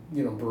who,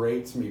 you know,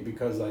 berates me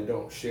because I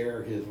don't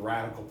share his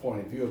radical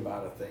point of view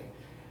about a thing.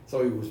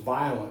 So he was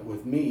violent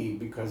with me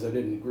because I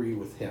didn't agree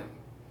with him.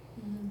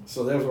 Mm-hmm.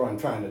 So there's where I'm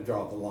trying to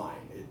draw the line.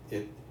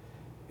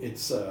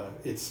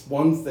 It's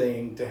one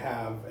thing to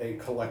have a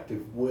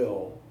collective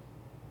will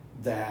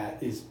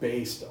that is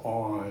based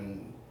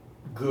on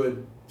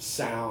good,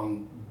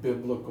 sound,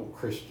 biblical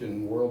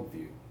Christian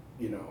worldview.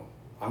 You know,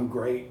 I'm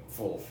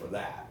grateful for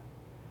that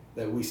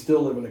we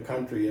still live in a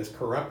country as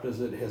corrupt as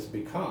it has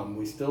become.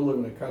 We still live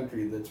in a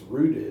country that's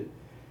rooted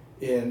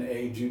in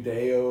a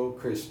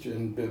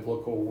Judeo-Christian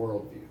biblical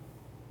worldview.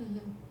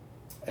 Mm-hmm.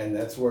 And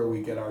that's where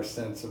we get our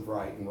sense of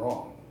right and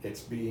wrong.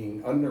 It's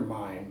being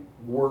undermined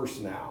worse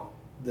now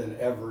than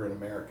ever in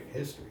American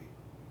history.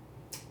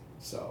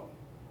 So,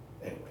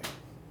 anyway.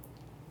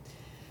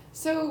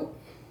 So,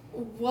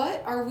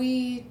 what are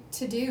we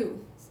to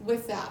do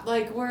with that?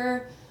 Let's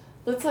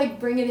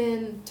bring it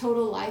in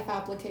total life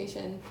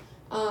application.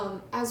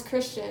 As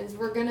Christians,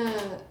 we're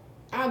gonna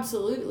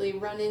absolutely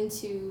run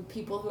into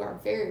people who are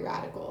very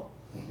radical.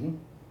 Mm-hmm.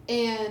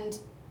 And,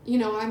 you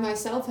know, I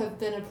myself have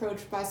been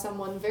approached by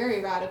someone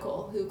very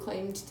radical who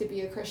claimed to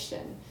be a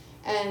Christian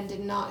and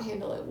did not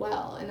handle it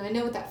well. And I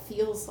know what that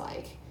feels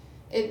like.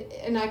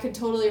 And I could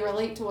totally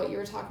relate to what you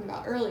were talking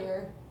about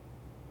earlier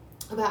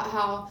about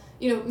how,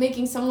 you know,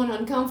 making someone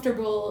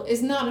uncomfortable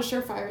is not a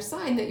surefire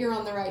sign that you're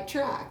on the right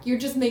track. You're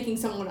just making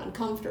someone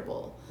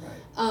uncomfortable.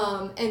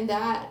 Right. And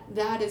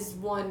that is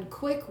one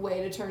quick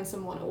way to turn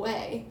someone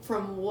away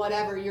from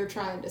whatever you're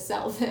trying to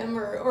sell them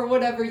or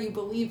whatever you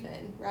believe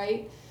in,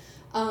 right?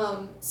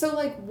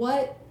 So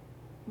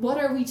what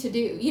are we to do?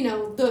 You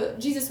know,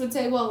 Jesus would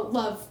say, well,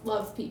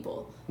 love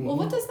people. Mm-hmm. Well,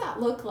 what does that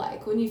look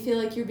like when you feel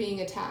like you're being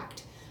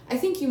attacked? I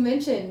think you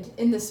mentioned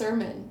in the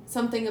sermon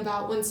something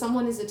about when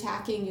someone is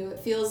attacking you, it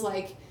feels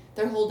like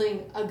they're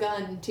holding a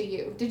gun to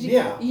you. Did you?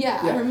 Yeah.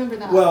 I remember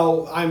that.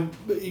 Well,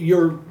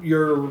 you're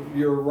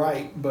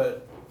right,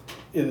 but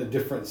in a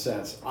different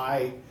sense.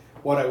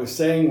 What I was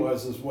saying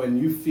is when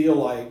you feel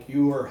like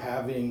you are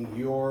having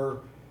your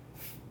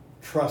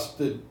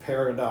trusted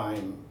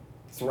paradigm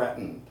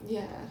threatened.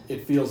 Yeah.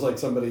 It feels like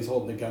somebody's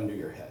holding a gun to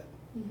your head.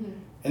 Mm-hmm.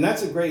 And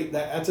that's a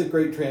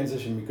great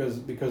transition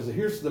because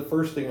here's the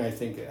first thing I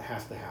think it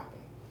has to happen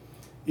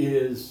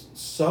is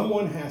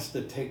someone has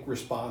to take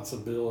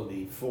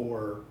responsibility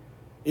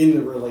in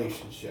the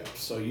relationship.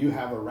 So you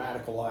have a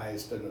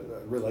radicalized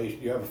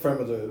you have a friend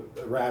with a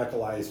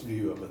radicalized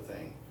view of a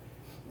thing,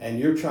 and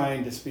you're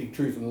trying to speak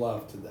truth and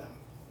love to them.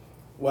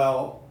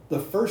 Well, the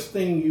first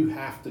thing you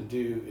have to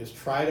do is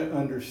try to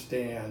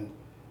understand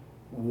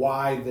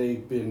why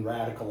they've been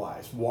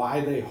radicalized, why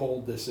they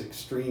hold this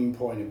extreme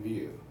point of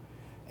view.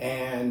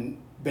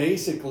 And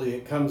basically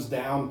it comes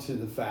down to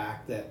the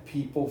fact that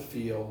people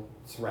feel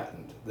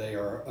threatened. They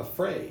are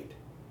afraid.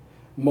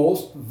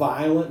 Most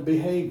violent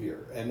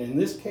behavior, and in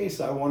this case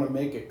I want to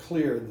make it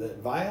clear that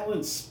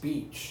violent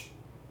speech,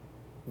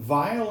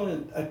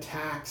 violent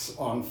attacks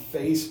on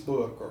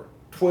Facebook or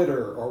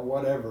Twitter or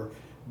whatever,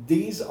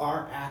 these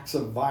are acts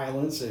of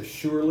violence as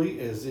surely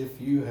as if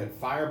you had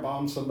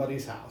firebombed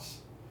somebody's house.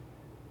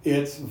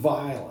 It's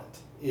violent.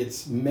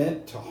 It's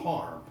meant to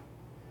harm.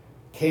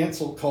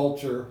 Cancel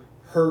culture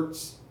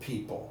hurts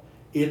people.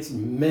 It's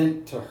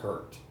meant to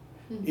hurt.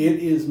 Mm-hmm. It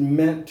is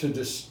meant to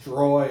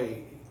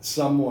destroy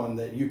someone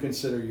that you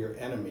consider your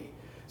enemy.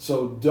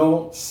 So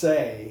don't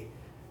say,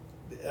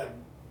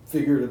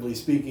 figuratively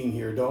speaking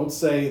here, don't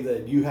say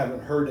that you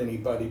haven't hurt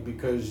anybody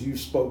because you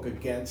spoke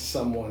against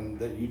someone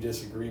that you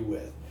disagree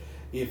with.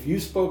 If you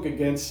spoke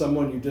against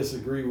someone you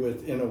disagree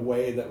with in a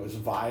way that was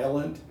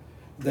violent,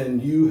 then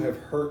you have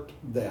hurt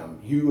them.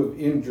 You have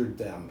injured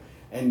them.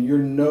 And you're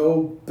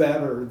no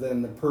better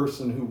than the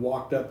person who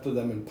walked up to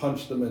them and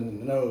punched them in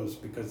the nose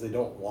because they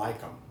don't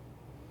like them.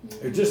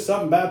 Mm-hmm. There's just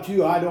something about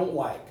you I don't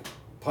like.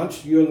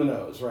 Punched you in the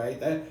nose,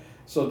 right?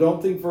 So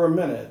don't think for a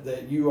minute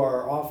that you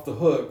are off the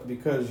hook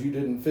because you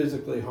didn't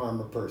physically harm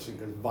a person,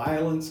 because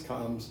violence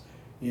comes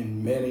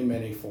in many,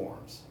 many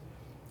forms.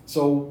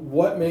 So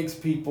what makes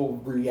people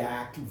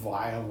react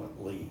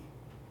violently?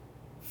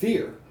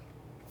 Fear.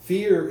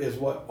 Fear is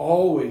what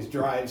always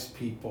drives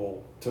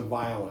people to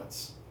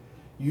violence.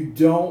 You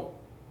don't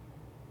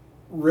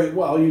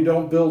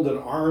build an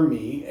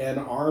army and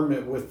arm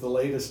it with the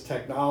latest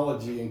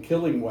technology and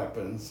killing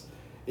weapons,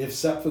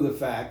 except for the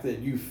fact that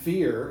you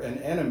fear an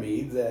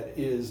enemy that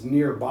is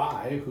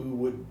nearby who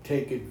would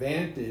take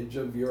advantage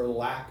of your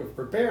lack of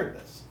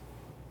preparedness.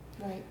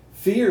 Right.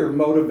 Fear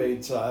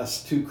motivates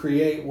us to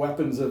create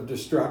weapons of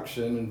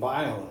destruction and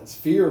violence.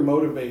 Fear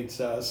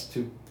motivates us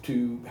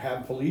to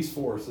have police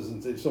forces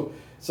and things.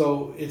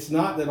 So it's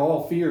not that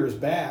all fear is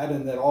bad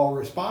and that all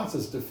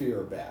responses to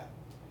fear are bad.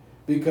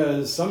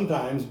 Because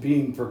sometimes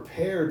being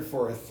prepared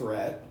for a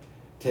threat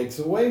takes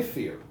away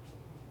fear.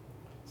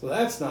 So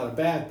that's not a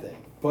bad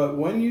thing. But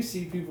when you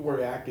see people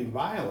reacting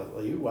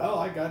violently, well,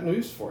 I got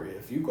news for you.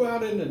 If you go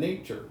out into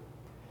nature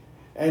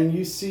and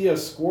you see a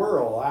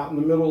squirrel out in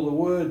the middle of the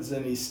woods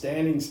and he's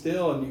standing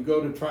still and you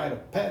go to try to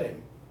pet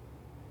him,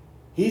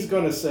 he's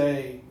going to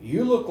say,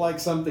 you look like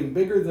something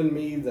bigger than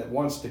me that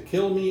wants to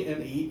kill me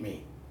and eat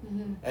me.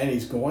 Mm-hmm. And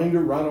he's going to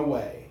run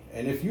away.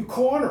 And if you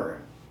corner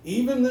him,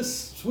 even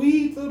this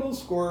sweet little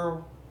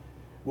squirrel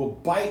will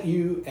bite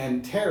you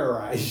and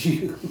terrorize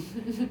you.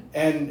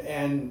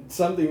 and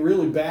something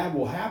really bad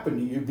will happen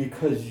to you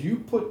because you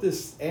put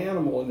this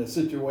animal in a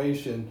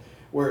situation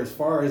where, as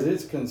far as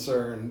it's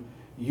concerned,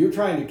 you're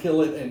trying to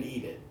kill it and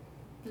eat it.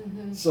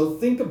 Mm-hmm. So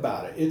think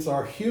about it. It's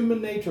our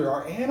human nature,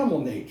 our animal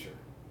nature,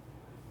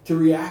 to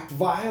react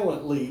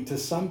violently to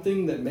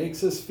something that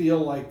makes us feel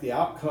like the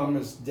outcome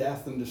is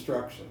death and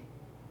destruction.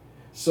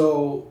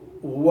 So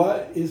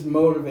what is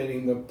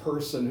motivating the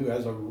person who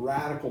has a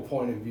radical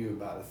point of view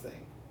about a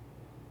thing?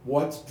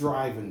 What's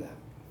driving them?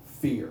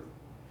 Fear.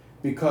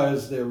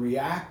 Because they're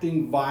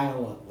reacting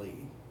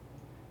violently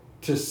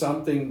to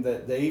something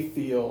that they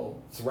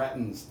feel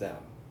threatens them.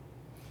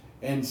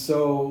 And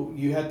so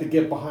you have to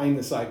get behind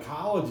the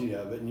psychology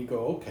of it and you go,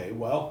 okay,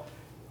 well,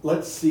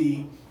 let's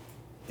see,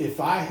 if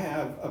I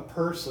have a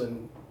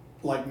person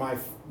like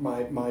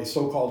my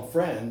so-called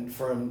friend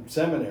from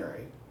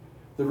seminary,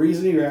 the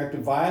reason he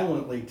reacted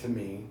violently to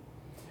me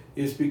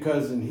is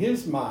because in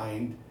his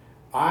mind,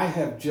 I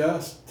have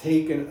just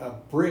taken a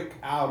brick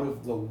out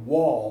of the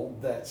wall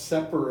that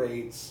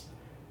separates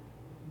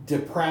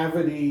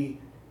depravity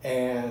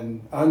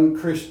and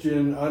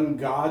unchristian,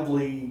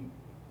 ungodly,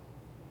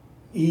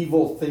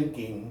 evil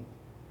thinking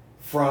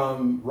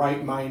from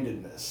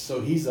right-mindedness.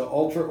 So he's an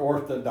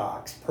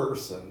ultra-orthodox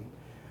person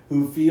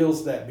who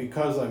feels that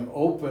because I'm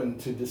open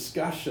to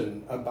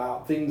discussion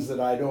about things that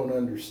I don't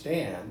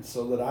understand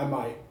so that I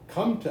might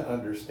come to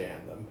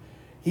understand them,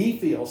 he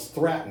feels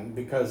threatened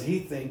because he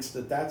thinks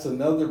that that's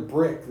another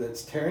brick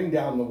that's tearing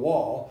down the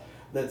wall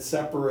that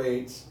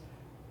separates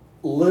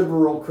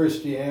liberal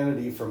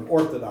Christianity from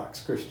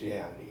Orthodox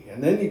Christianity.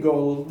 And then you go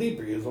a little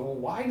deeper. You go, well,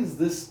 why does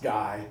this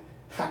guy,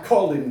 I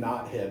called him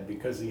knothead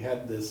because he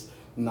had this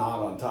knot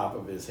on top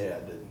of his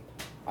head. And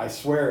I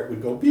swear it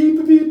would go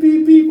beep, beep,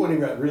 beep, beep when he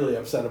got really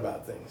upset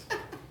about things.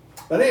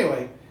 But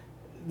anyway,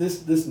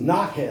 this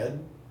knothead,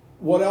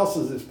 what else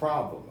is his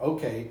problem?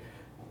 Okay,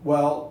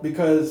 well,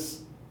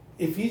 because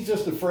if he's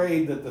just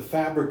afraid that the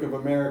fabric of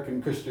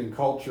American Christian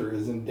culture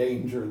is in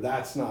danger,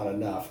 that's not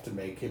enough to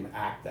make him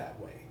act that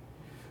way.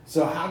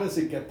 So how does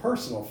it get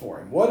personal for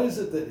him? What is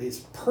it that is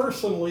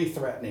personally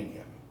threatening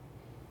him?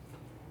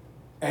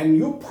 And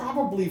you'll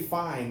probably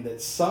find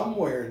that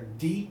somewhere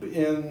deep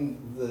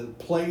in the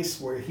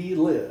place where he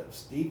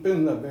lives, deep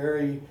in the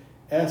very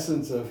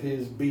essence of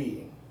his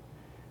being,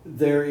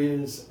 there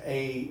is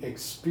a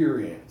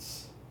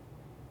experience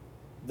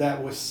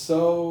that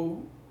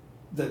so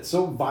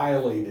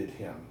violated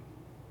him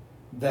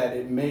that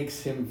it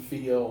makes him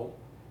feel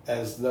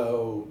as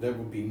though there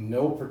would be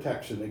no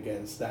protection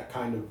against that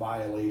kind of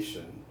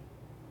violation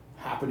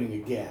happening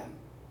again.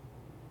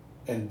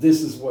 And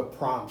this is what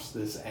prompts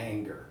this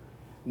anger.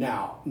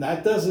 Now,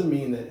 that doesn't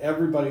mean that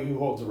everybody who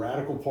holds a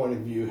radical point of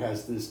view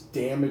has this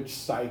damaged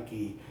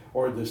psyche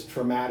or this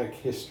traumatic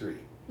history.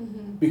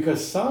 Mm-hmm.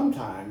 Because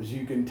sometimes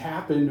you can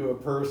tap into a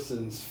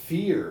person's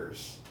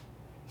fears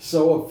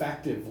so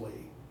effectively.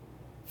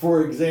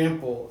 For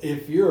example,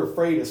 if you're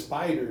afraid of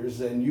spiders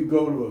and you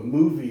go to a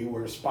movie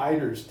where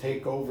spiders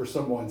take over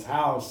someone's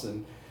house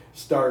and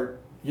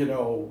start,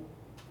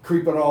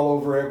 creeping all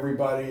over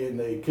everybody, and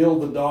they kill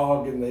the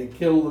dog and they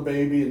kill the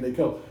baby and they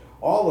kill,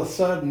 all of a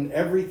sudden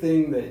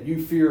everything that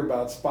you fear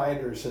about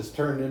spiders has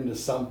turned into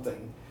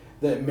something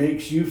that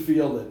makes you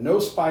feel that no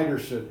spider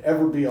should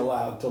ever be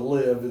allowed to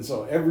live. And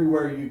so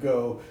everywhere you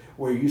go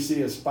where you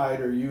see a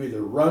spider, you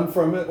either run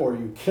from it or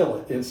you kill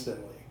it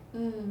instantly.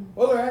 Mm.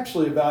 Well, they're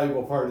actually a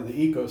valuable part of the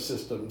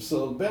ecosystem.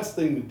 So the best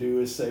thing to do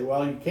is say,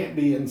 well, you can't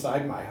be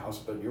inside my house,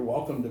 but you're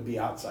welcome to be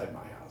outside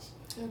my house.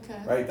 Okay.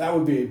 Right? That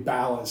would be a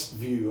balanced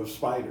view of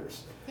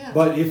spiders. Yeah.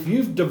 But if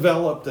you've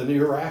developed an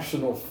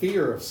irrational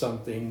fear of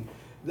something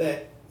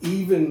that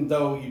even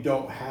though you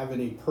don't have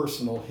any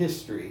personal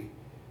history,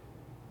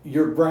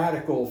 your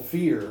radical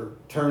fear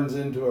turns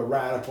into a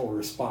radical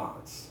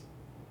response.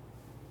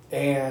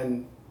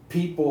 And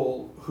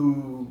people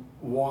who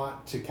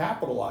want to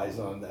capitalize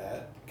on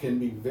that can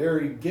be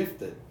very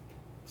gifted.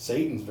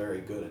 Satan's very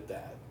good at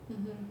that.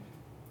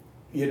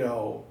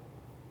 Mm-hmm.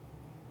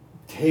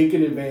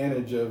 Taking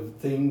advantage of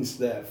things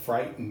that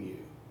frighten you.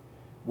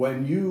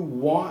 When you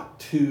want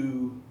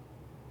to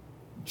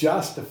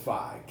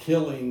justify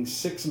killing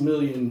 6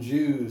 million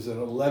Jews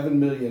and 11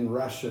 million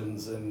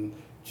Russians and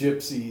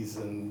gypsies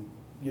and,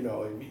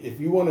 if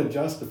you want to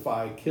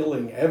justify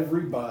killing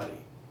everybody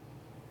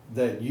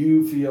that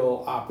you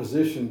feel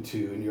opposition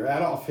to, and you're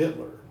Adolf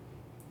Hitler,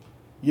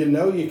 you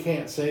know you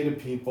can't say to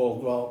people,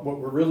 well, what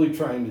we're really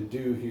trying to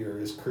do here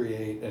is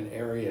create an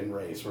Aryan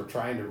race. We're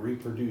trying to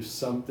reproduce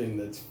something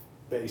that's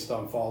based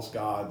on false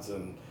gods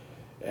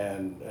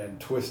and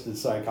twisted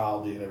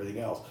psychology and everything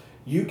else.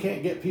 You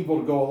can't get people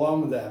to go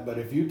along with that, but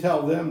if you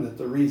tell them that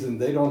the reason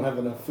they don't have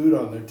enough food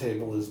on their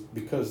table is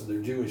because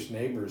their Jewish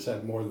neighbors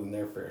have more than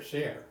their fair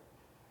share,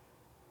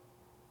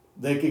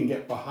 they can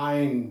get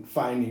behind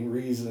finding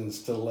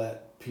reasons to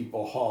let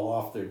people haul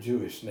off their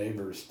Jewish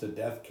neighbors to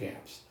death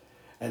camps.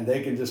 And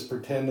they can just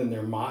pretend in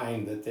their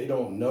mind that they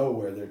don't know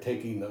where they're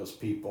taking those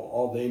people.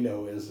 All they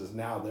know is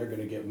now they're going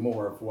to get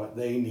more of what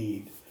they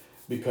need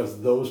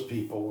because those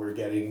people were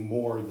getting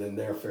more than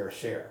their fair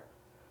share.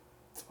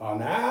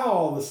 Now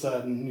all of a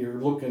sudden you're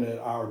looking at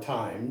our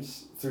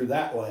times through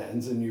that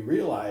lens and you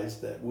realize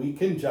that we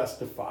can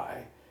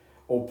justify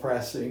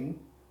oppressing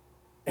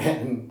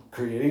and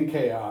creating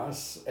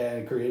chaos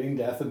and creating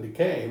death and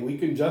decay. We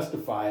can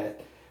justify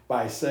it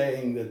by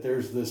saying that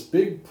there's this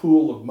big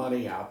pool of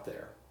money out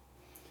there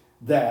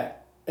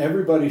that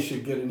everybody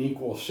should get an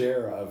equal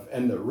share of,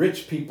 and the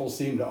rich people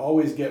seem to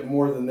always get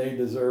more than they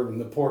deserve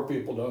and the poor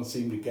people don't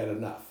seem to get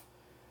enough.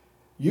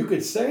 You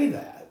could say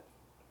that,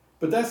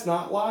 but that's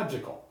not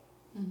logical,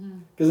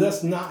 because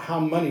that's not how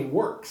money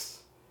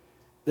works.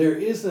 There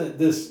isn't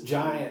this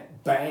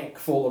giant bank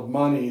full of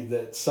money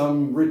that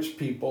some rich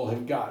people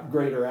have got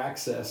greater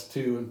access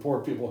to and poor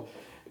people,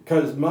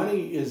 because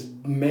money is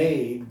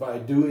made by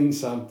doing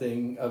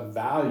something of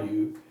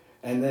value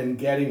and then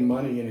getting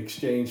money in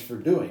exchange for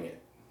doing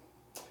it.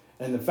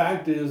 And the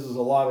fact is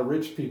a lot of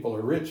rich people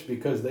are rich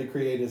because they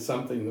created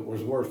something that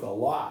was worth a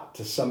lot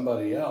to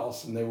somebody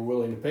else and they were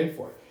willing to pay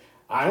for it.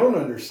 I don't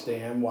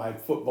understand why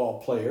football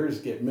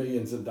players get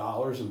millions of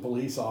dollars and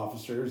police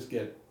officers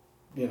get,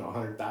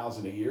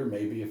 $100,000 a year,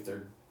 maybe if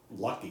they're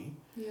lucky.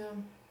 Yeah.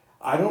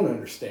 I don't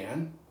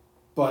understand,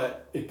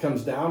 but it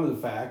comes down to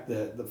the fact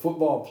that the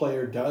football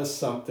player does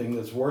something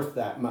that's worth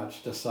that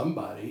much to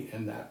somebody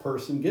and that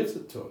person gives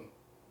it to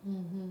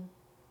him.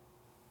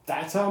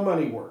 That's how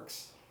money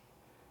works.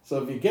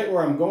 So if you get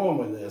where I'm going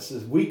with this,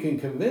 is we can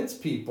convince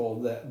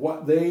people that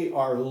what they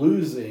are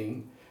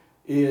losing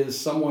is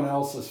someone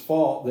else's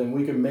fault, then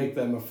we can make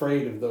them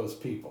afraid of those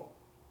people.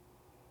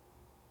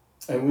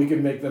 And we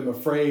can make them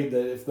afraid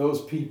that if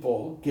those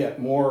people get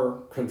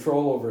more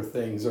control over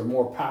things or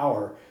more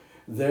power,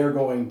 they're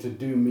going to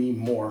do me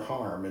more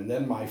harm. And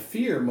then my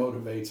fear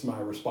motivates my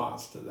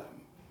response to them.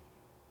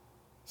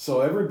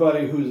 So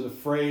everybody who's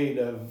afraid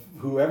of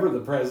whoever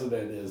the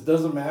president is,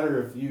 doesn't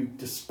matter if you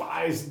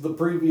despise the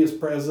previous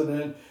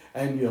president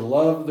and you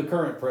love the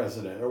current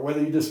president, or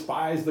whether you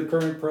despise the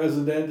current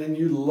president and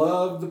you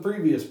love the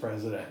previous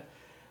president.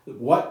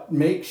 What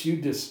makes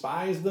you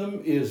despise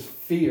them is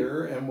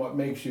fear, and what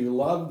makes you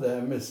love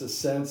them is a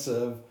sense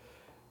of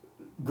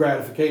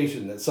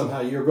gratification, that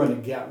somehow you're going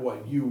to get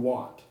what you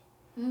want.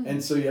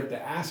 And so you have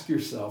to ask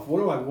yourself, what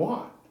do I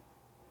want?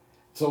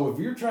 So if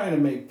you're trying to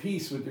make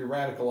peace with your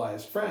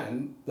radicalized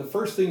friend, the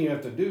first thing you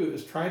have to do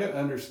is try to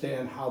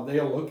understand how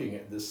they're looking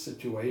at this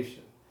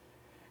situation.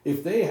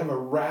 If they have a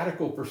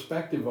radical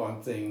perspective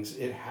on things,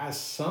 it has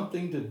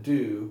something to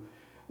do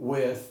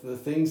with the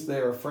things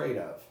they're afraid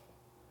of.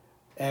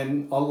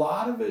 And a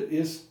lot of it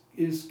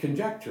is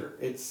conjecture.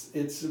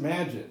 It's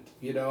imagined,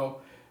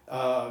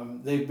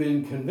 they've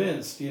been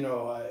convinced,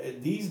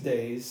 these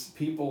days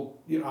people,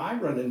 I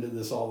run into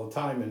this all the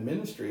time in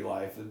ministry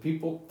life, that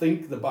people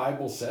think the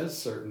Bible says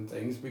certain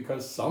things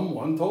because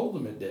someone told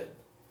them it did.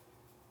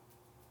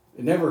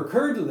 It never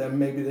occurred to them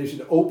maybe they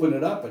should open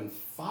it up and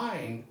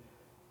find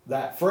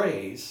that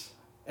phrase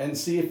and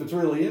see if it's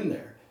really in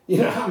there. You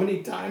know how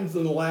many times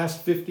in the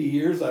last 50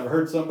 years I've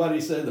heard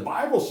somebody say, the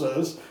Bible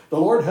says the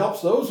Lord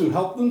helps those who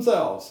help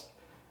themselves.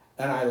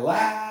 And I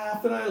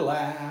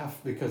laugh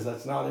because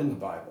that's not in the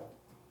Bible.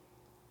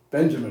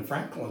 Benjamin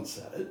Franklin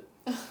said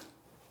it.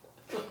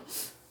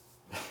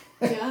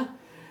 Yeah.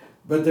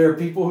 But there are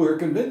people who are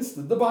convinced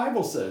that the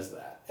Bible says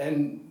that.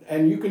 And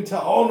you can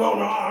tell, oh,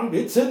 no,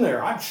 it's in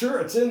there. I'm sure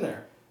it's in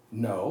there.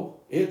 No,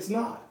 it's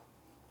not.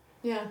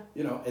 Yeah.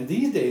 And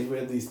these days we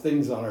have these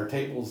things on our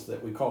tables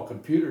that we call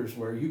computers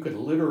where you could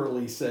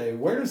literally say,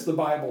 where does the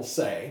Bible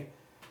say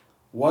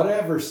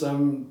whatever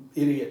some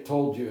idiot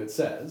told you it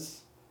says?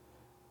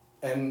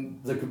 And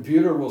the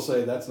computer will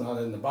say that's not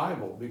in the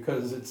Bible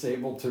because it's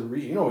able to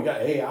read. We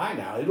got AI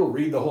now. It'll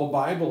read the whole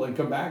Bible and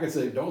come back and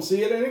say, don't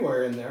see it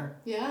anywhere in there.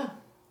 Yeah.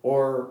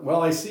 Or,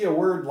 well, I see a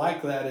word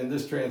like that in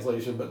this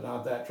translation, but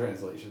not that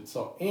translation.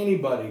 So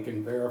anybody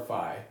can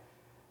verify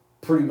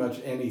pretty much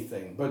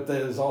anything. But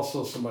there's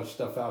also so much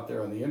stuff out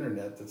there on the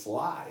internet that's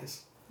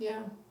lies.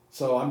 Yeah.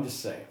 So I'm just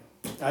saying.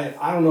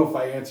 I don't know if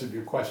I answered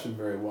your question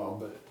very well,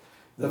 but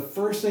the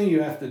first thing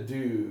you have to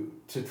do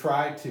to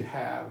try to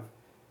have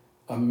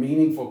a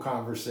meaningful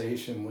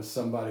conversation with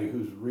somebody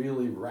who's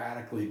really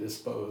radically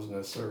disposed in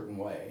a certain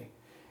way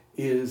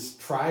is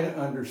try to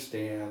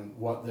understand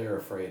what they're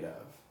afraid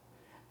of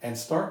and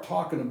start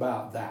talking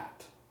about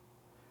that.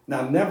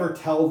 Now, never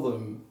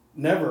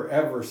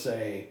ever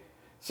say,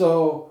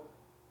 so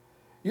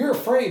You're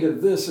afraid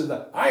of this or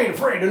that. I ain't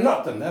afraid of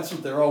nothing. That's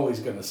what they're always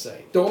going to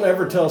say. Don't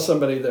ever tell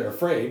somebody they're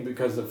afraid,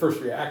 because the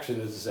first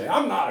reaction is to say,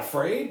 I'm not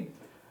afraid.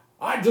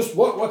 I just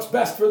want what's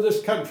best for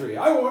this country.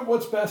 I want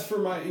what's best for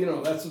my,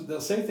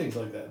 they'll say things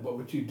like that. But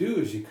what you do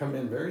is you come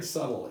in very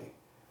subtly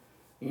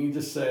and you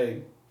just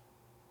say,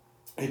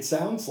 it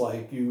sounds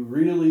like you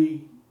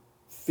really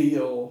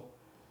feel,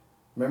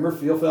 remember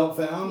feel, felt,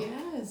 found?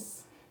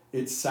 Yes.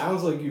 It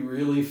sounds like you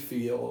really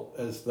feel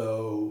as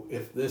though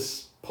if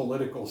this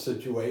political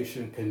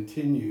situation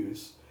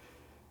continues,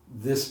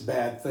 this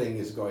bad thing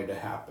is going to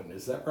happen.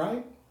 Is that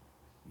right?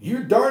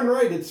 You're darn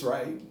right it's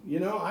right.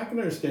 I can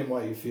understand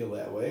why you feel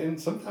that way, and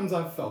sometimes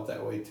I've felt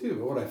that way too.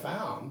 But what I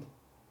found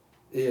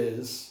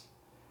is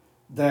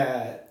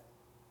that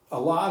a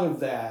lot of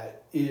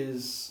that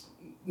is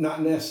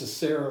not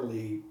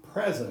necessarily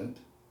present,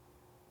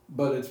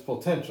 but it's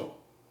potential.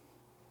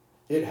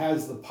 It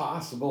has the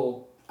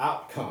possible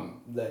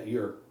outcome that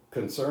you're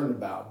concerned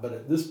about, but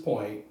at this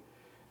point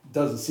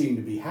doesn't seem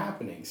to be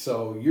happening.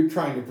 So you're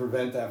trying to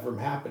prevent that from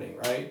happening,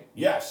 right?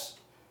 Yes.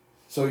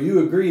 So you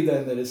agree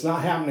then that it's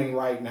not happening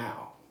right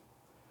now.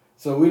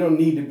 So we don't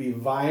need to be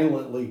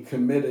violently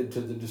committed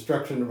to the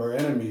destruction of our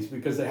enemies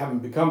because they haven't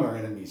become our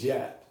enemies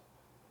yet.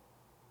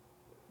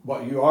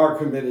 What you are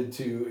committed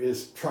to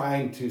is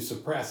trying to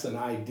suppress an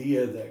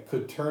idea that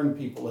could turn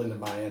people into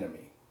my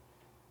enemy.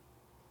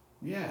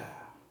 Yeah.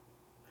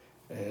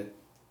 And it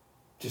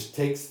just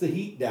takes the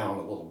heat down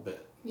a little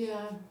bit.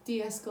 Yeah,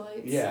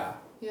 de-escalates. Yeah.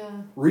 Yeah.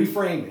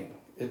 Reframing.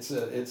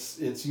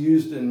 It's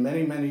used in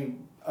many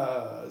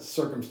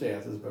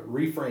circumstances, but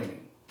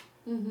reframing.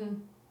 Mm-hmm.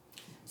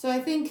 So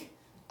I think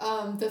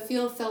the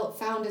feel, felt,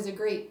 found is a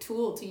great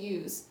tool to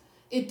use.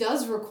 It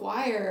does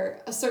require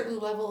a certain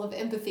level of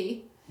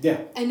empathy.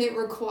 Yeah. And it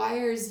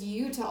requires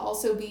you to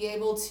also be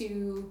able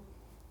to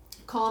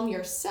calm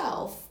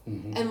yourself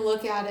and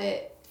look at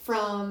it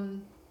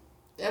from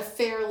a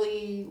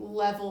fairly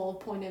level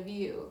point of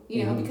view,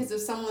 because if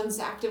someone's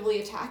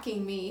actively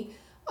attacking me,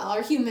 well,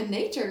 our human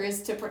nature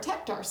is to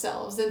protect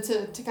ourselves and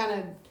to kind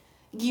of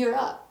gear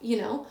up,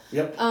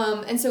 Yep.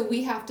 And so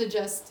we have to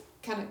just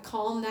kind of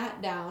calm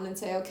that down and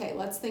say, okay,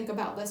 let's think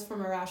about this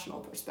from a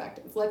rational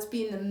perspective. Let's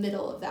be in the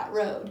middle of that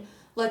road.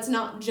 Let's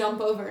not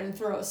jump over and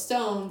throw a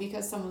stone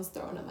because someone's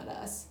throwing them at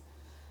us.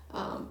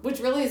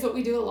 Which really is what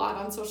we do a lot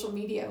on social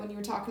media when you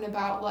were talking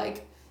about,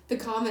 like, the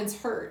comments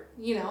hurt,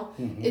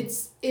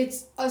 It's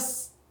a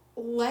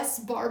less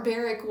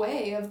barbaric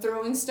way of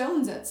throwing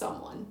stones at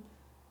someone,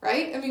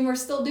 right? I mean, we're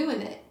still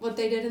doing it, what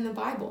they did in the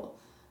Bible.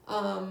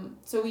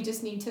 So we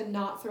just need to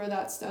not throw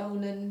that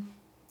stone. And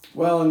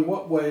well, in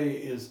what way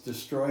is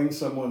destroying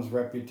someone's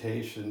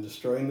reputation,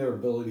 destroying their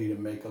ability to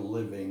make a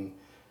living,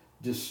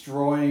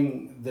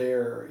 destroying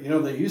their,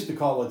 they used to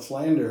call it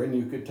slander, and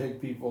you could take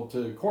people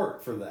to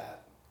court for that.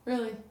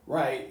 Really?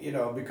 Right,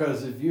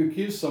 because if you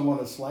accuse someone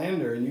of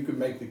slander, and you could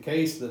make the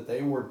case that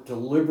they were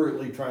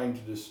deliberately trying to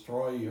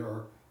destroy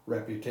your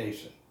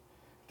reputation,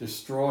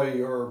 destroy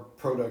your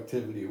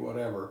productivity,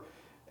 whatever,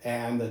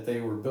 and that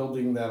they were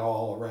building that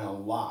all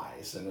around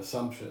lies and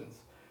assumptions,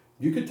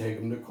 you could take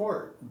them to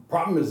court. The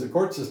problem is the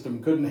court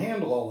system couldn't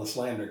handle all the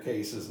slander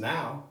cases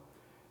now,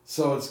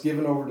 so it's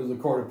given over to the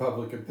court of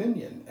public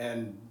opinion,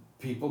 and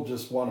people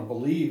just want to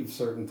believe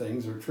certain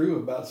things are true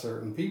about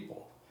certain people.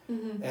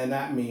 Mm-hmm. And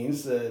that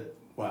means that,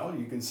 well,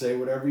 you can say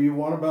whatever you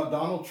want about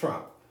Donald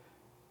Trump,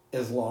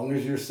 as long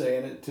as you're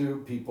saying it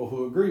to people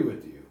who agree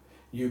with you.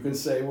 You can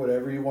say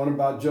whatever you want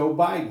about Joe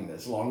Biden,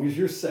 as long as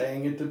you're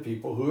saying it to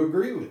people who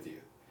agree with you.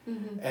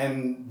 Mm-hmm.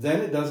 And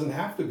then it doesn't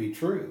have to be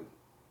true.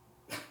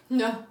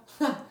 No.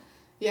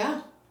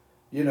 Yeah.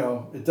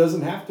 It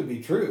doesn't have to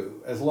be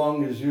true, as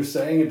long as you're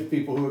saying it to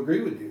people who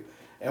agree with you.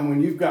 And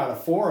when you've got a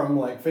forum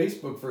like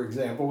Facebook, for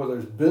example, where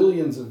there's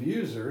billions of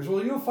users,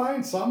 well, you'll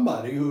find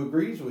somebody who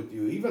agrees with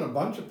you, even a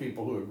bunch of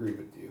people who agree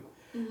with you.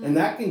 Mm-hmm. And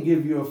that can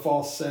give you a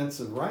false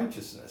sense of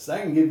righteousness.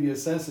 That can give you a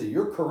sense that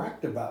you're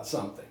correct about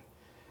something.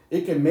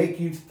 It can make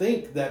you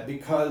think that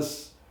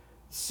because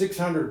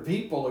 600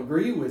 people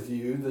agree with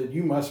you that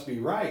you must be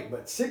right.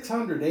 But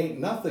 600 ain't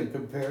nothing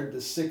compared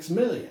to 6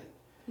 million.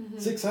 Mm-hmm.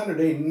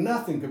 600 ain't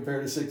nothing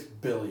compared to 6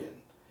 billion.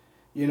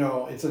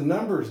 It's a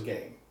numbers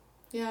game.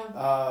 Yeah.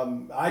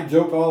 I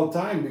joke all the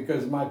time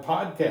because my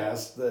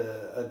podcast,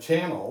 a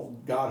channel,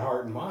 God,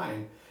 Heart, and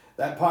Mind,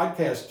 that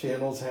podcast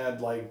channel's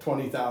had like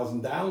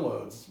 20,000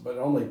 downloads, but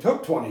only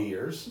took 20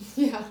 years.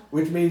 Yeah.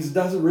 Which means it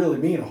doesn't really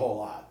mean a whole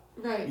lot.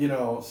 Right.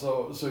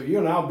 So you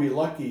and I'll be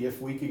lucky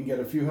if we can get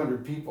a few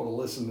hundred people to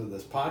listen to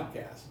this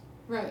podcast.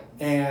 Right.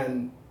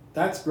 And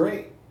that's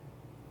great.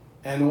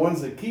 And the ones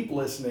that keep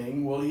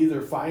listening will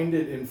either find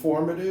it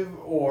informative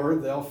or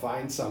they'll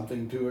find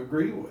something to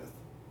agree with.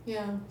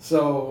 Yeah.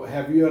 So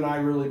have you and I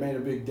really made a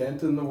big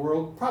dent in the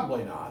world?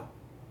 Probably not.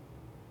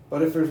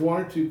 But if there's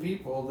one or two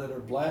people that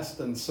are blessed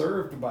and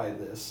served by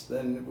this,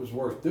 then it was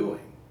worth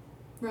doing.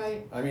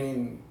 Right. I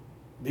mean,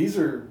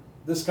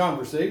 this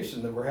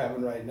conversation that we're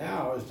having right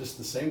now is just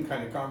the same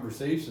kind of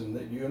conversation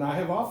that you and I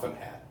have often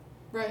had.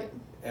 Right.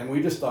 And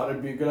we just thought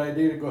it'd be a good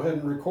idea to go ahead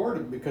and record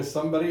it because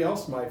somebody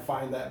else might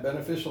find that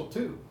beneficial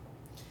too.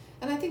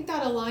 And I think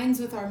that aligns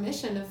with our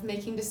mission of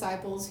making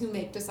disciples who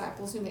make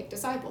disciples who make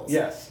disciples.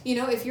 Yes. You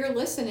know, if you're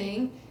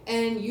listening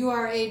and you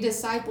are a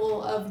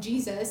disciple of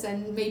Jesus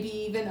and maybe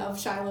even of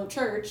Shiloh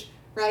Church,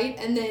 right?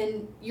 And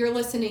then you're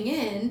listening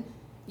in,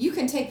 you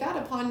can take that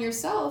upon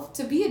yourself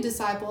to be a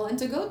disciple and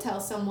to go tell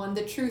someone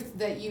the truth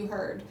that you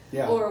heard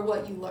or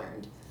what you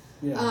learned.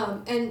 Yeah.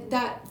 And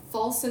that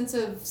false sense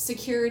of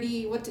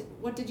security,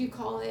 what did you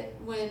call it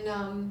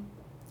when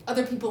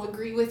other people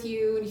agree with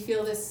you and you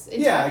feel this...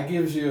 it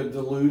gives you a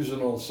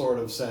delusional sort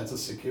of sense of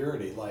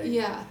security,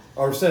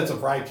 or sense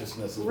of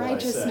righteousness is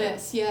righteousness, what I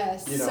said.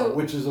 Yes. You know,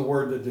 which is a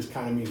word that just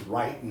kind of means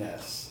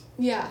rightness.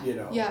 Yeah, you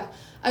know. Yeah.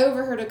 I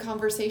overheard a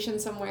conversation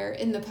somewhere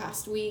in the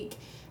past week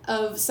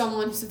of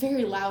someone who's a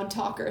very loud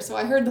talker, so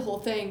I heard the whole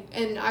thing,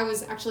 and I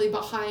was actually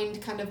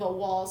behind kind of a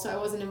wall, so I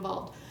wasn't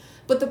involved.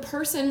 But the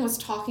person was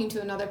talking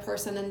to another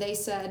person, and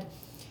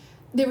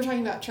they were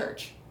talking about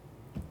church.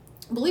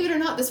 Believe it or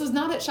not, this was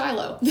not at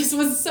Shiloh. This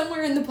was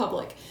somewhere in the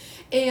public.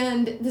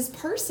 And this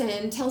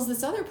person tells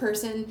this other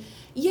person,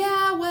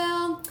 yeah,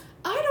 well,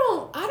 I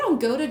don't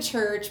go to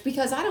church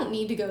because I don't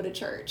need to go to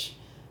church.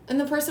 And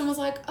the person was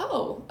like,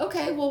 oh,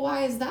 okay, well,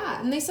 why is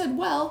that? And they said,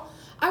 well,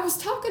 I was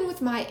talking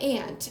with my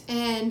aunt,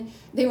 and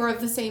they were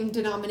of the same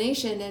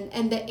denomination,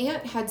 and the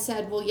aunt had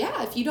said, well,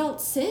 yeah, if you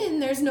don't sin,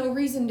 there's no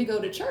reason to go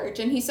to church.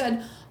 And he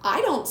said, I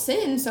don't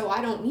sin, so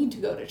I don't need to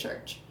go to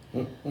church.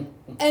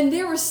 And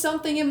there was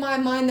something in my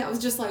mind that was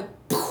just like,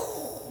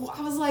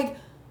 I was like,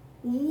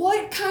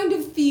 what kind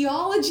of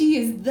theology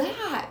is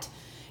that?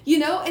 You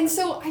know? And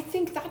so I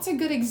think that's a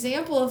good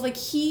example of like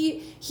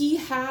he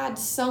had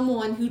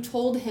someone who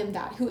told him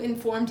that, who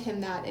informed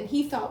him that, and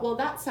he thought, well,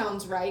 that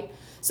sounds right.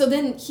 So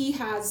then he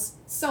has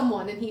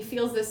someone and he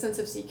feels this sense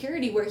of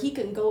security where he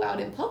can go out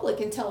in public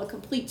and tell a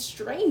complete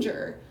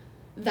stranger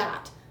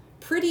that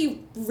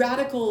pretty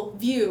radical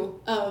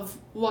view of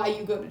why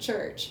you go to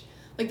church.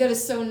 Like, that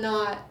is so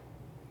not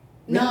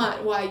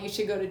why you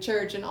should go to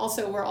church. And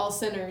also, we're all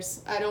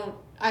sinners. I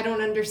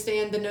don't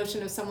understand the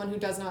notion of someone who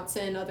does not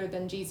sin other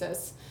than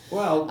Jesus.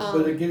 Well,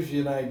 but it gives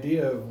you an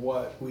idea of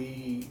what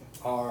we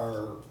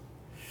are,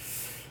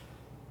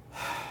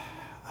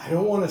 I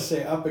don't want to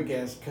say up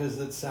against because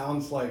it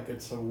sounds like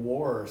it's a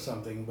war or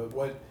something,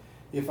 but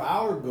if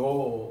our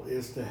goal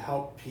is to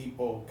help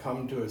people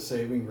come to a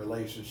saving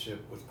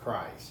relationship with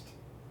Christ,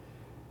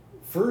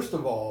 first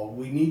of all,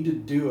 we need to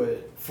do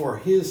it for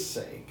his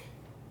sake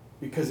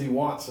because he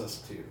wants us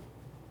to.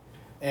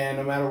 And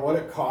no matter what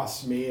it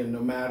costs me and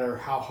no matter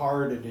how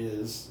hard it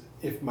is,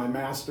 if my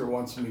master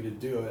wants me to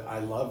do it, I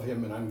love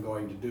him and I'm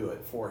going to do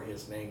it for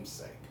his name's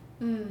sake,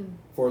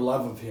 for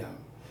love of him.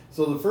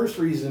 So the first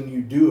reason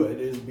you do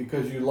it is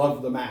because you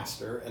love the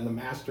master, and the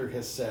master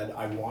has said,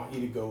 I want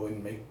you to go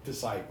and make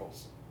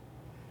disciples.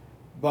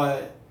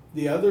 But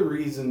the other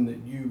reason that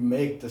you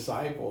make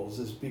disciples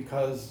is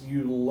because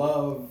you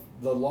love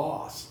the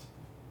lost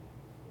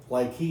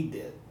like he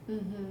did.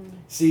 Mm-hmm.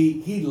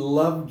 See, he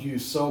loved you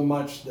so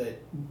much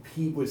that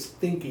he was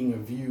thinking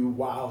of you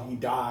while he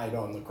died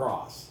on the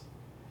cross.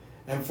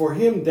 And for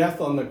him, death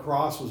on the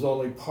cross was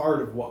only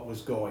part of what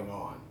was going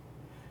on.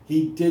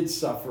 He did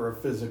suffer a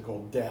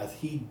physical death.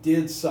 He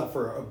did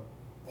suffer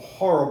a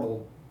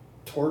horrible,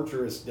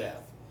 torturous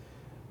death.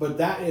 But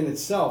that in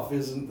itself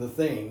isn't the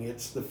thing.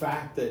 It's the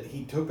fact that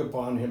he took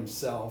upon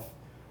himself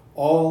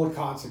all the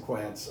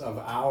consequence of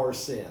our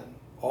sin,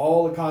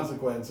 all the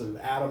consequence of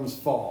Adam's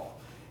fall.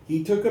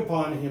 He took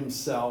upon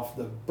himself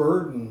the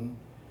burden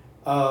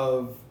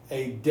of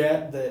a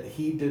debt that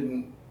he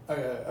didn't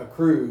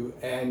accrue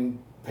and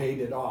paid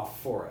it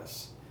off for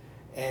us.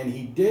 And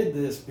he did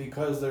this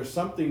because there's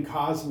something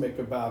cosmic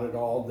about it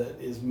all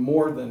that is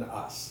more than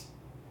us.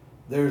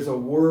 There's a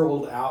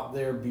world out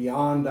there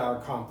beyond our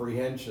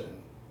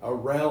comprehension, a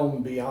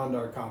realm beyond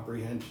our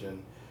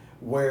comprehension,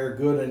 where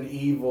good and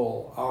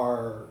evil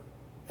are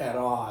at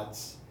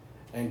odds.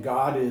 And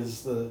God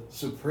is the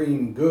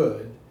supreme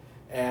good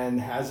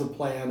and has a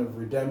plan of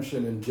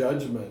redemption and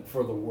judgment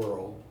for the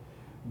world.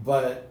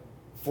 But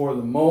for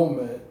the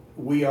moment,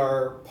 we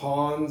are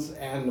pawns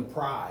and the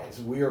prize.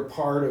 We are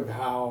part of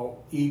how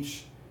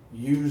each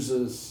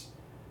uses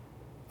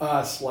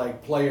us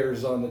like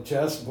players on the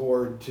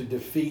chessboard to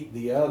defeat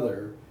the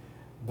other,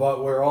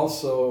 but we're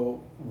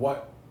also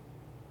what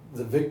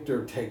the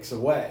victor takes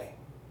away,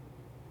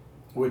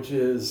 which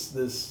is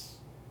this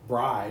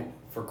bride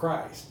for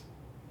Christ.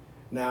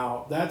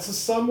 Now, that's a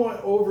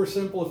somewhat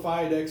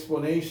oversimplified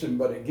explanation,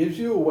 but it gives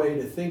you a way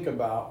to think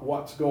about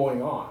what's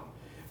going on,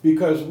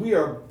 because we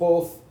are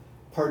both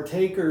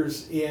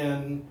partakers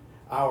in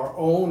our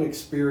own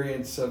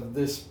experience of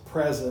this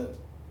present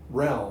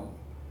realm,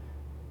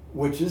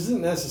 which isn't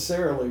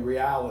necessarily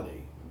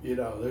reality. You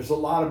know, there's a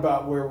lot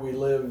about where we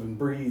live and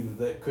breathe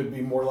that could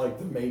be more like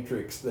the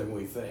Matrix than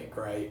we think,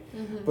 right?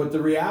 Mm-hmm. But the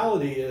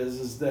reality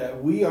is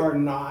that we are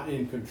not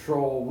in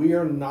control. We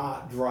are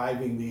not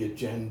driving the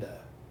agenda.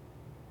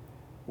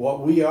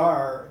 What we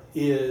are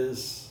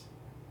is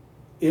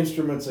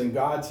instruments in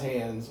God's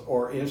hands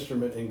or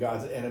instrument in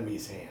God's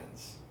enemy's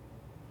hands.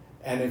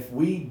 And if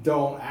we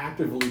don't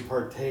actively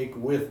partake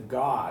with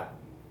God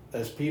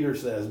as Peter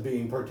says,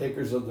 being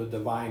partakers of the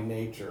divine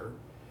nature,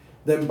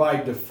 then by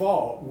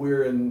default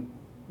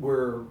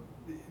we're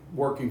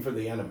working for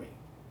the enemy.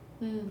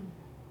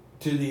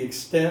 To the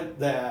extent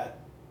that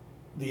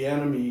the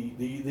enemy,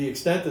 the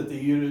extent that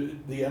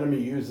the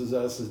enemy uses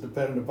us is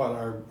dependent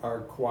upon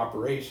our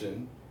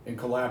cooperation and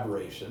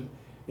collaboration.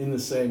 In the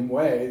same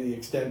way, the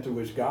extent to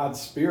which God's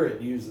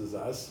Spirit uses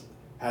us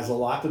has a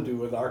lot to do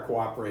with our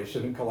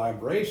cooperation and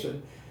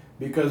collaboration,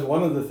 because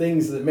one of the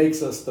things that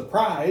makes us the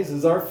prize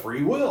is our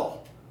free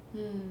will.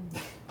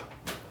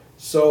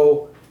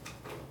 So,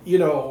 you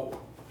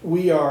know,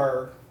 we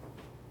are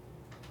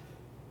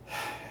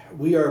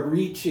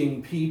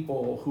reaching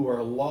people who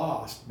are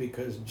lost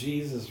because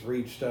Jesus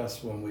reached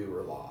us when we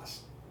were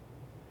lost.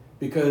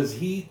 Because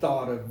he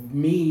thought of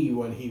me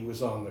when he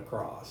was on the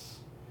cross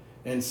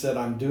and said,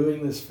 I'm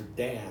doing this for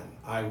Dan.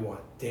 I want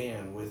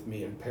Dan with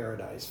me in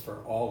paradise for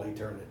all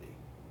eternity.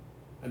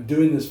 I'm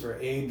doing this for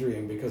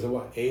Adrienne because I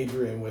want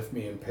Adrienne with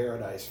me in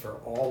paradise for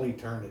all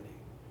eternity.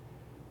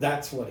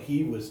 That's what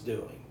he was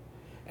doing.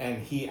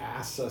 And he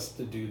asks us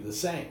to do the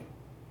same.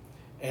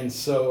 And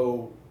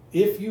so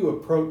if you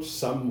approach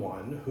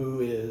someone who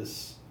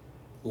is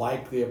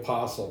like the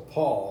Apostle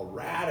Paul,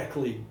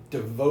 radically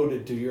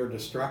devoted to your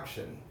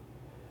destruction,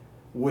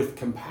 with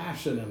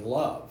compassion and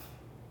love,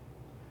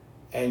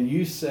 and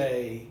you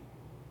say,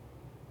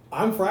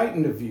 I'm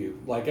frightened of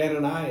you, like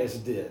Ananias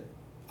did.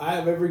 I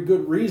have every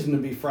good reason to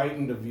be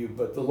frightened of you,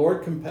 but the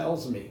Lord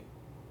compels me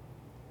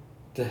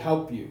to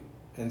help you,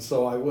 and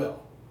so I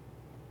will.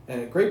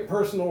 And at great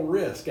personal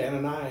risk,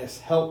 Ananias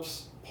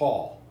helps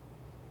Paul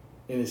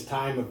in his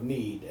time of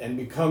need and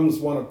becomes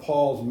one of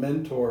Paul's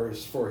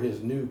mentors for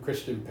his new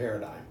Christian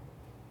paradigm.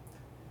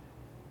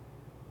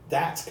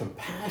 That's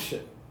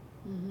compassion.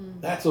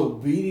 That's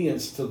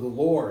obedience to the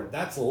Lord.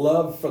 That's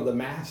love for the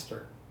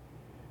master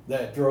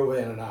that drove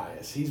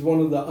Ananias. He's one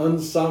of the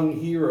unsung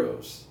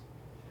heroes.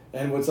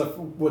 And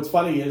what's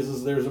funny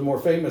is there's a more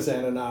famous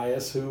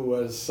Ananias who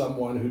was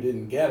someone who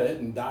didn't get it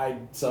and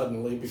died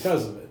suddenly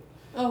because of it.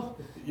 Oh,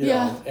 you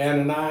know,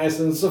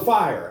 Ananias and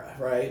Sapphira,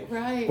 right?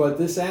 Right. But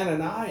this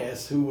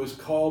Ananias, who was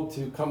called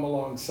to come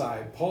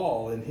alongside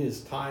Paul in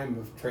his time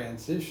of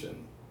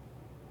transition,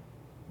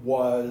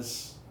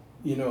 was,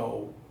 you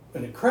know,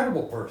 an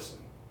incredible person.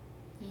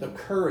 The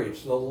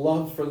courage, the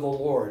love for the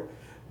Lord,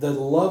 the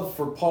love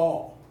for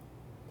Paul.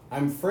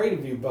 I'm afraid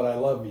of you, but I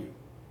love you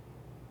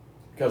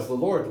because the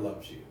Lord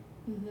loves you.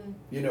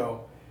 You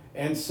know,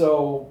 and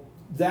so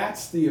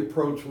that's the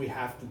approach we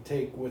have to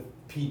take with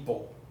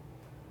people.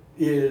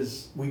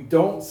 Is we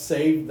don't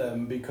save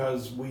them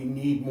because we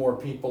need more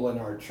people in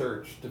our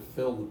church to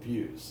fill the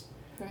pews.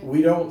 Right.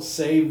 We don't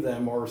save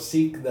them or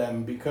seek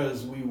them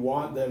because we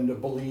want them to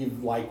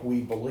believe like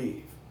we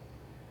believe.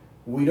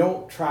 We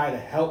don't try to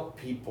help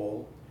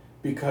people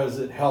because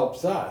it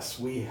helps us.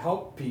 We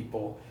help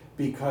people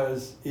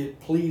because it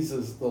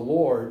pleases the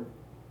Lord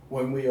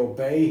when we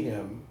obey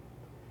him,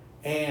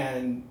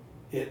 and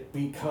it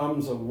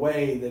becomes a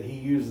way that he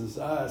uses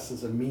us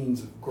as a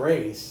means of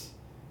grace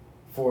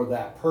for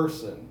that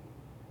person.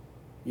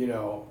 You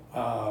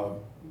know,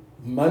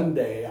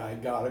 Monday I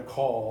got a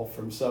call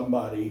from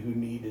somebody who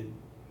needed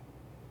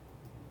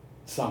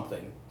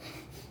something.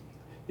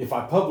 If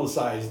I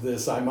publicize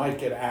this, I might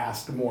get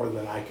asked more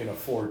than I can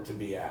afford to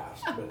be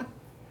asked. But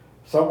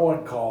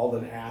someone called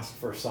and asked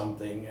for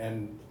something,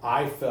 and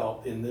I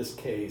felt in this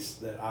case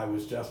that I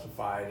was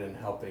justified in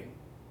helping.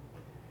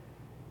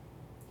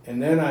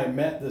 And then I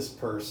met this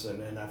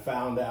person, and I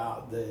found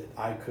out that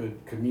I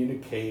could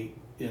communicate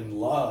in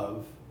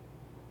love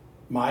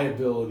my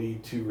ability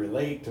to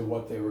relate to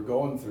what they were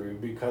going through,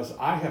 because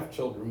I have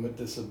children with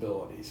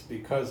disabilities,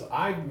 because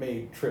I've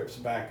made trips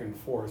back and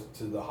forth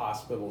to the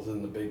hospitals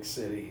in the big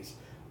cities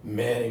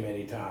many,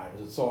 many times,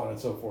 and so on and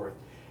so forth.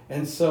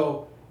 And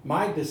so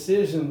my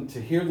decision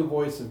to hear the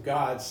voice of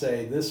God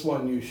say, this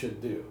one you should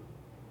do.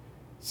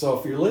 So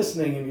if you're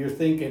listening and you're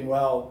thinking,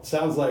 well,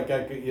 sounds like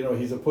I could, you know,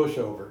 he's a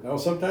pushover. No,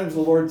 sometimes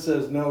the Lord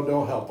says, no,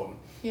 don't help him.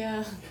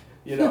 Yeah.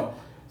 You know.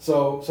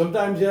 So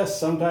sometimes yes,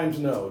 sometimes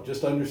no.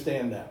 Just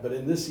understand that. But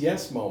in this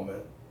yes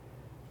moment,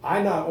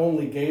 I not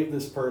only gave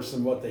this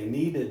person what they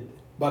needed,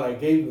 but I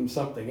gave them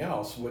something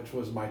else, which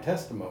was my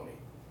testimony.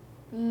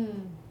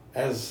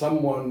 As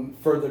someone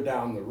further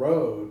down the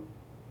road,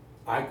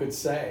 I could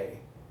say,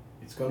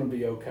 it's going to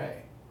be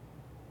okay.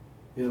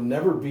 It'll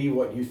never be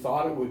what you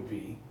thought it would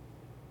be,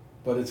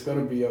 but it's going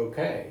to be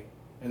okay.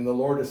 And the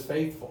Lord is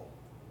faithful.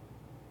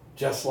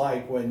 Just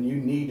like when you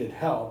needed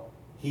help,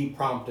 he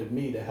prompted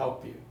me to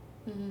help you.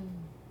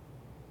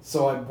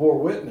 So I bore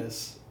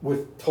witness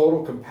with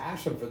total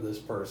compassion for this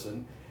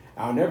person.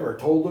 I never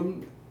told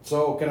them,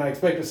 so can I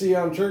expect to see you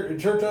in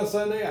church on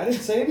Sunday? I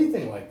didn't say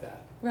anything like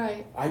that.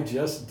 Right. I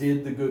just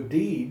did the good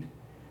deed,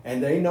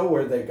 and they know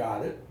where they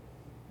got it.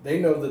 They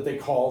know that they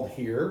called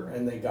here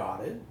and they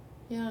got it.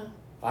 Yeah.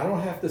 I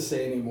don't have to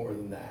say any more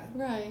than that.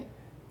 Right.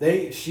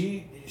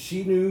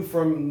 She knew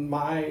from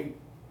my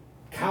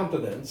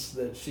countenance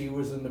that she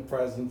was in the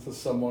presence of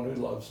someone who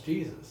loves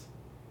Jesus.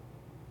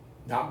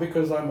 Not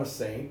because I'm a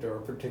saint or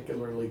a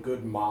particularly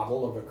good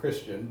model of a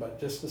Christian, but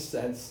just a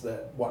sense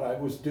that what I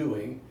was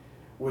doing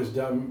was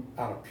done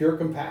out of pure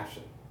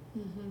compassion.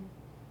 Mm-hmm.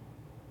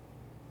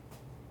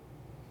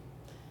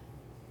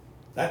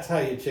 That's how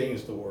you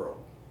change the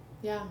world.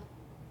 Yeah,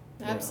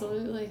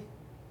 absolutely.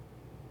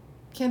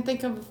 Can't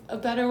think of a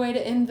better way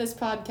to end this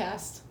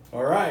podcast.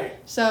 All right.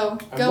 So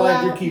I'm go glad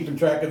out. you're keeping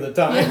track of the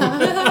time.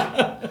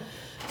 Yeah.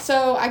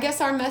 So I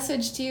guess our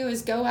message to you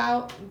is go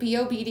out, be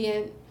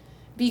obedient,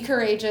 be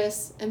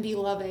courageous, and be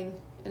loving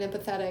and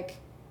empathetic.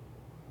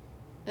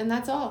 And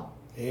that's all.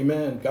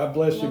 Amen. God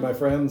bless you, my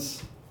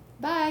friends.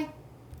 Bye.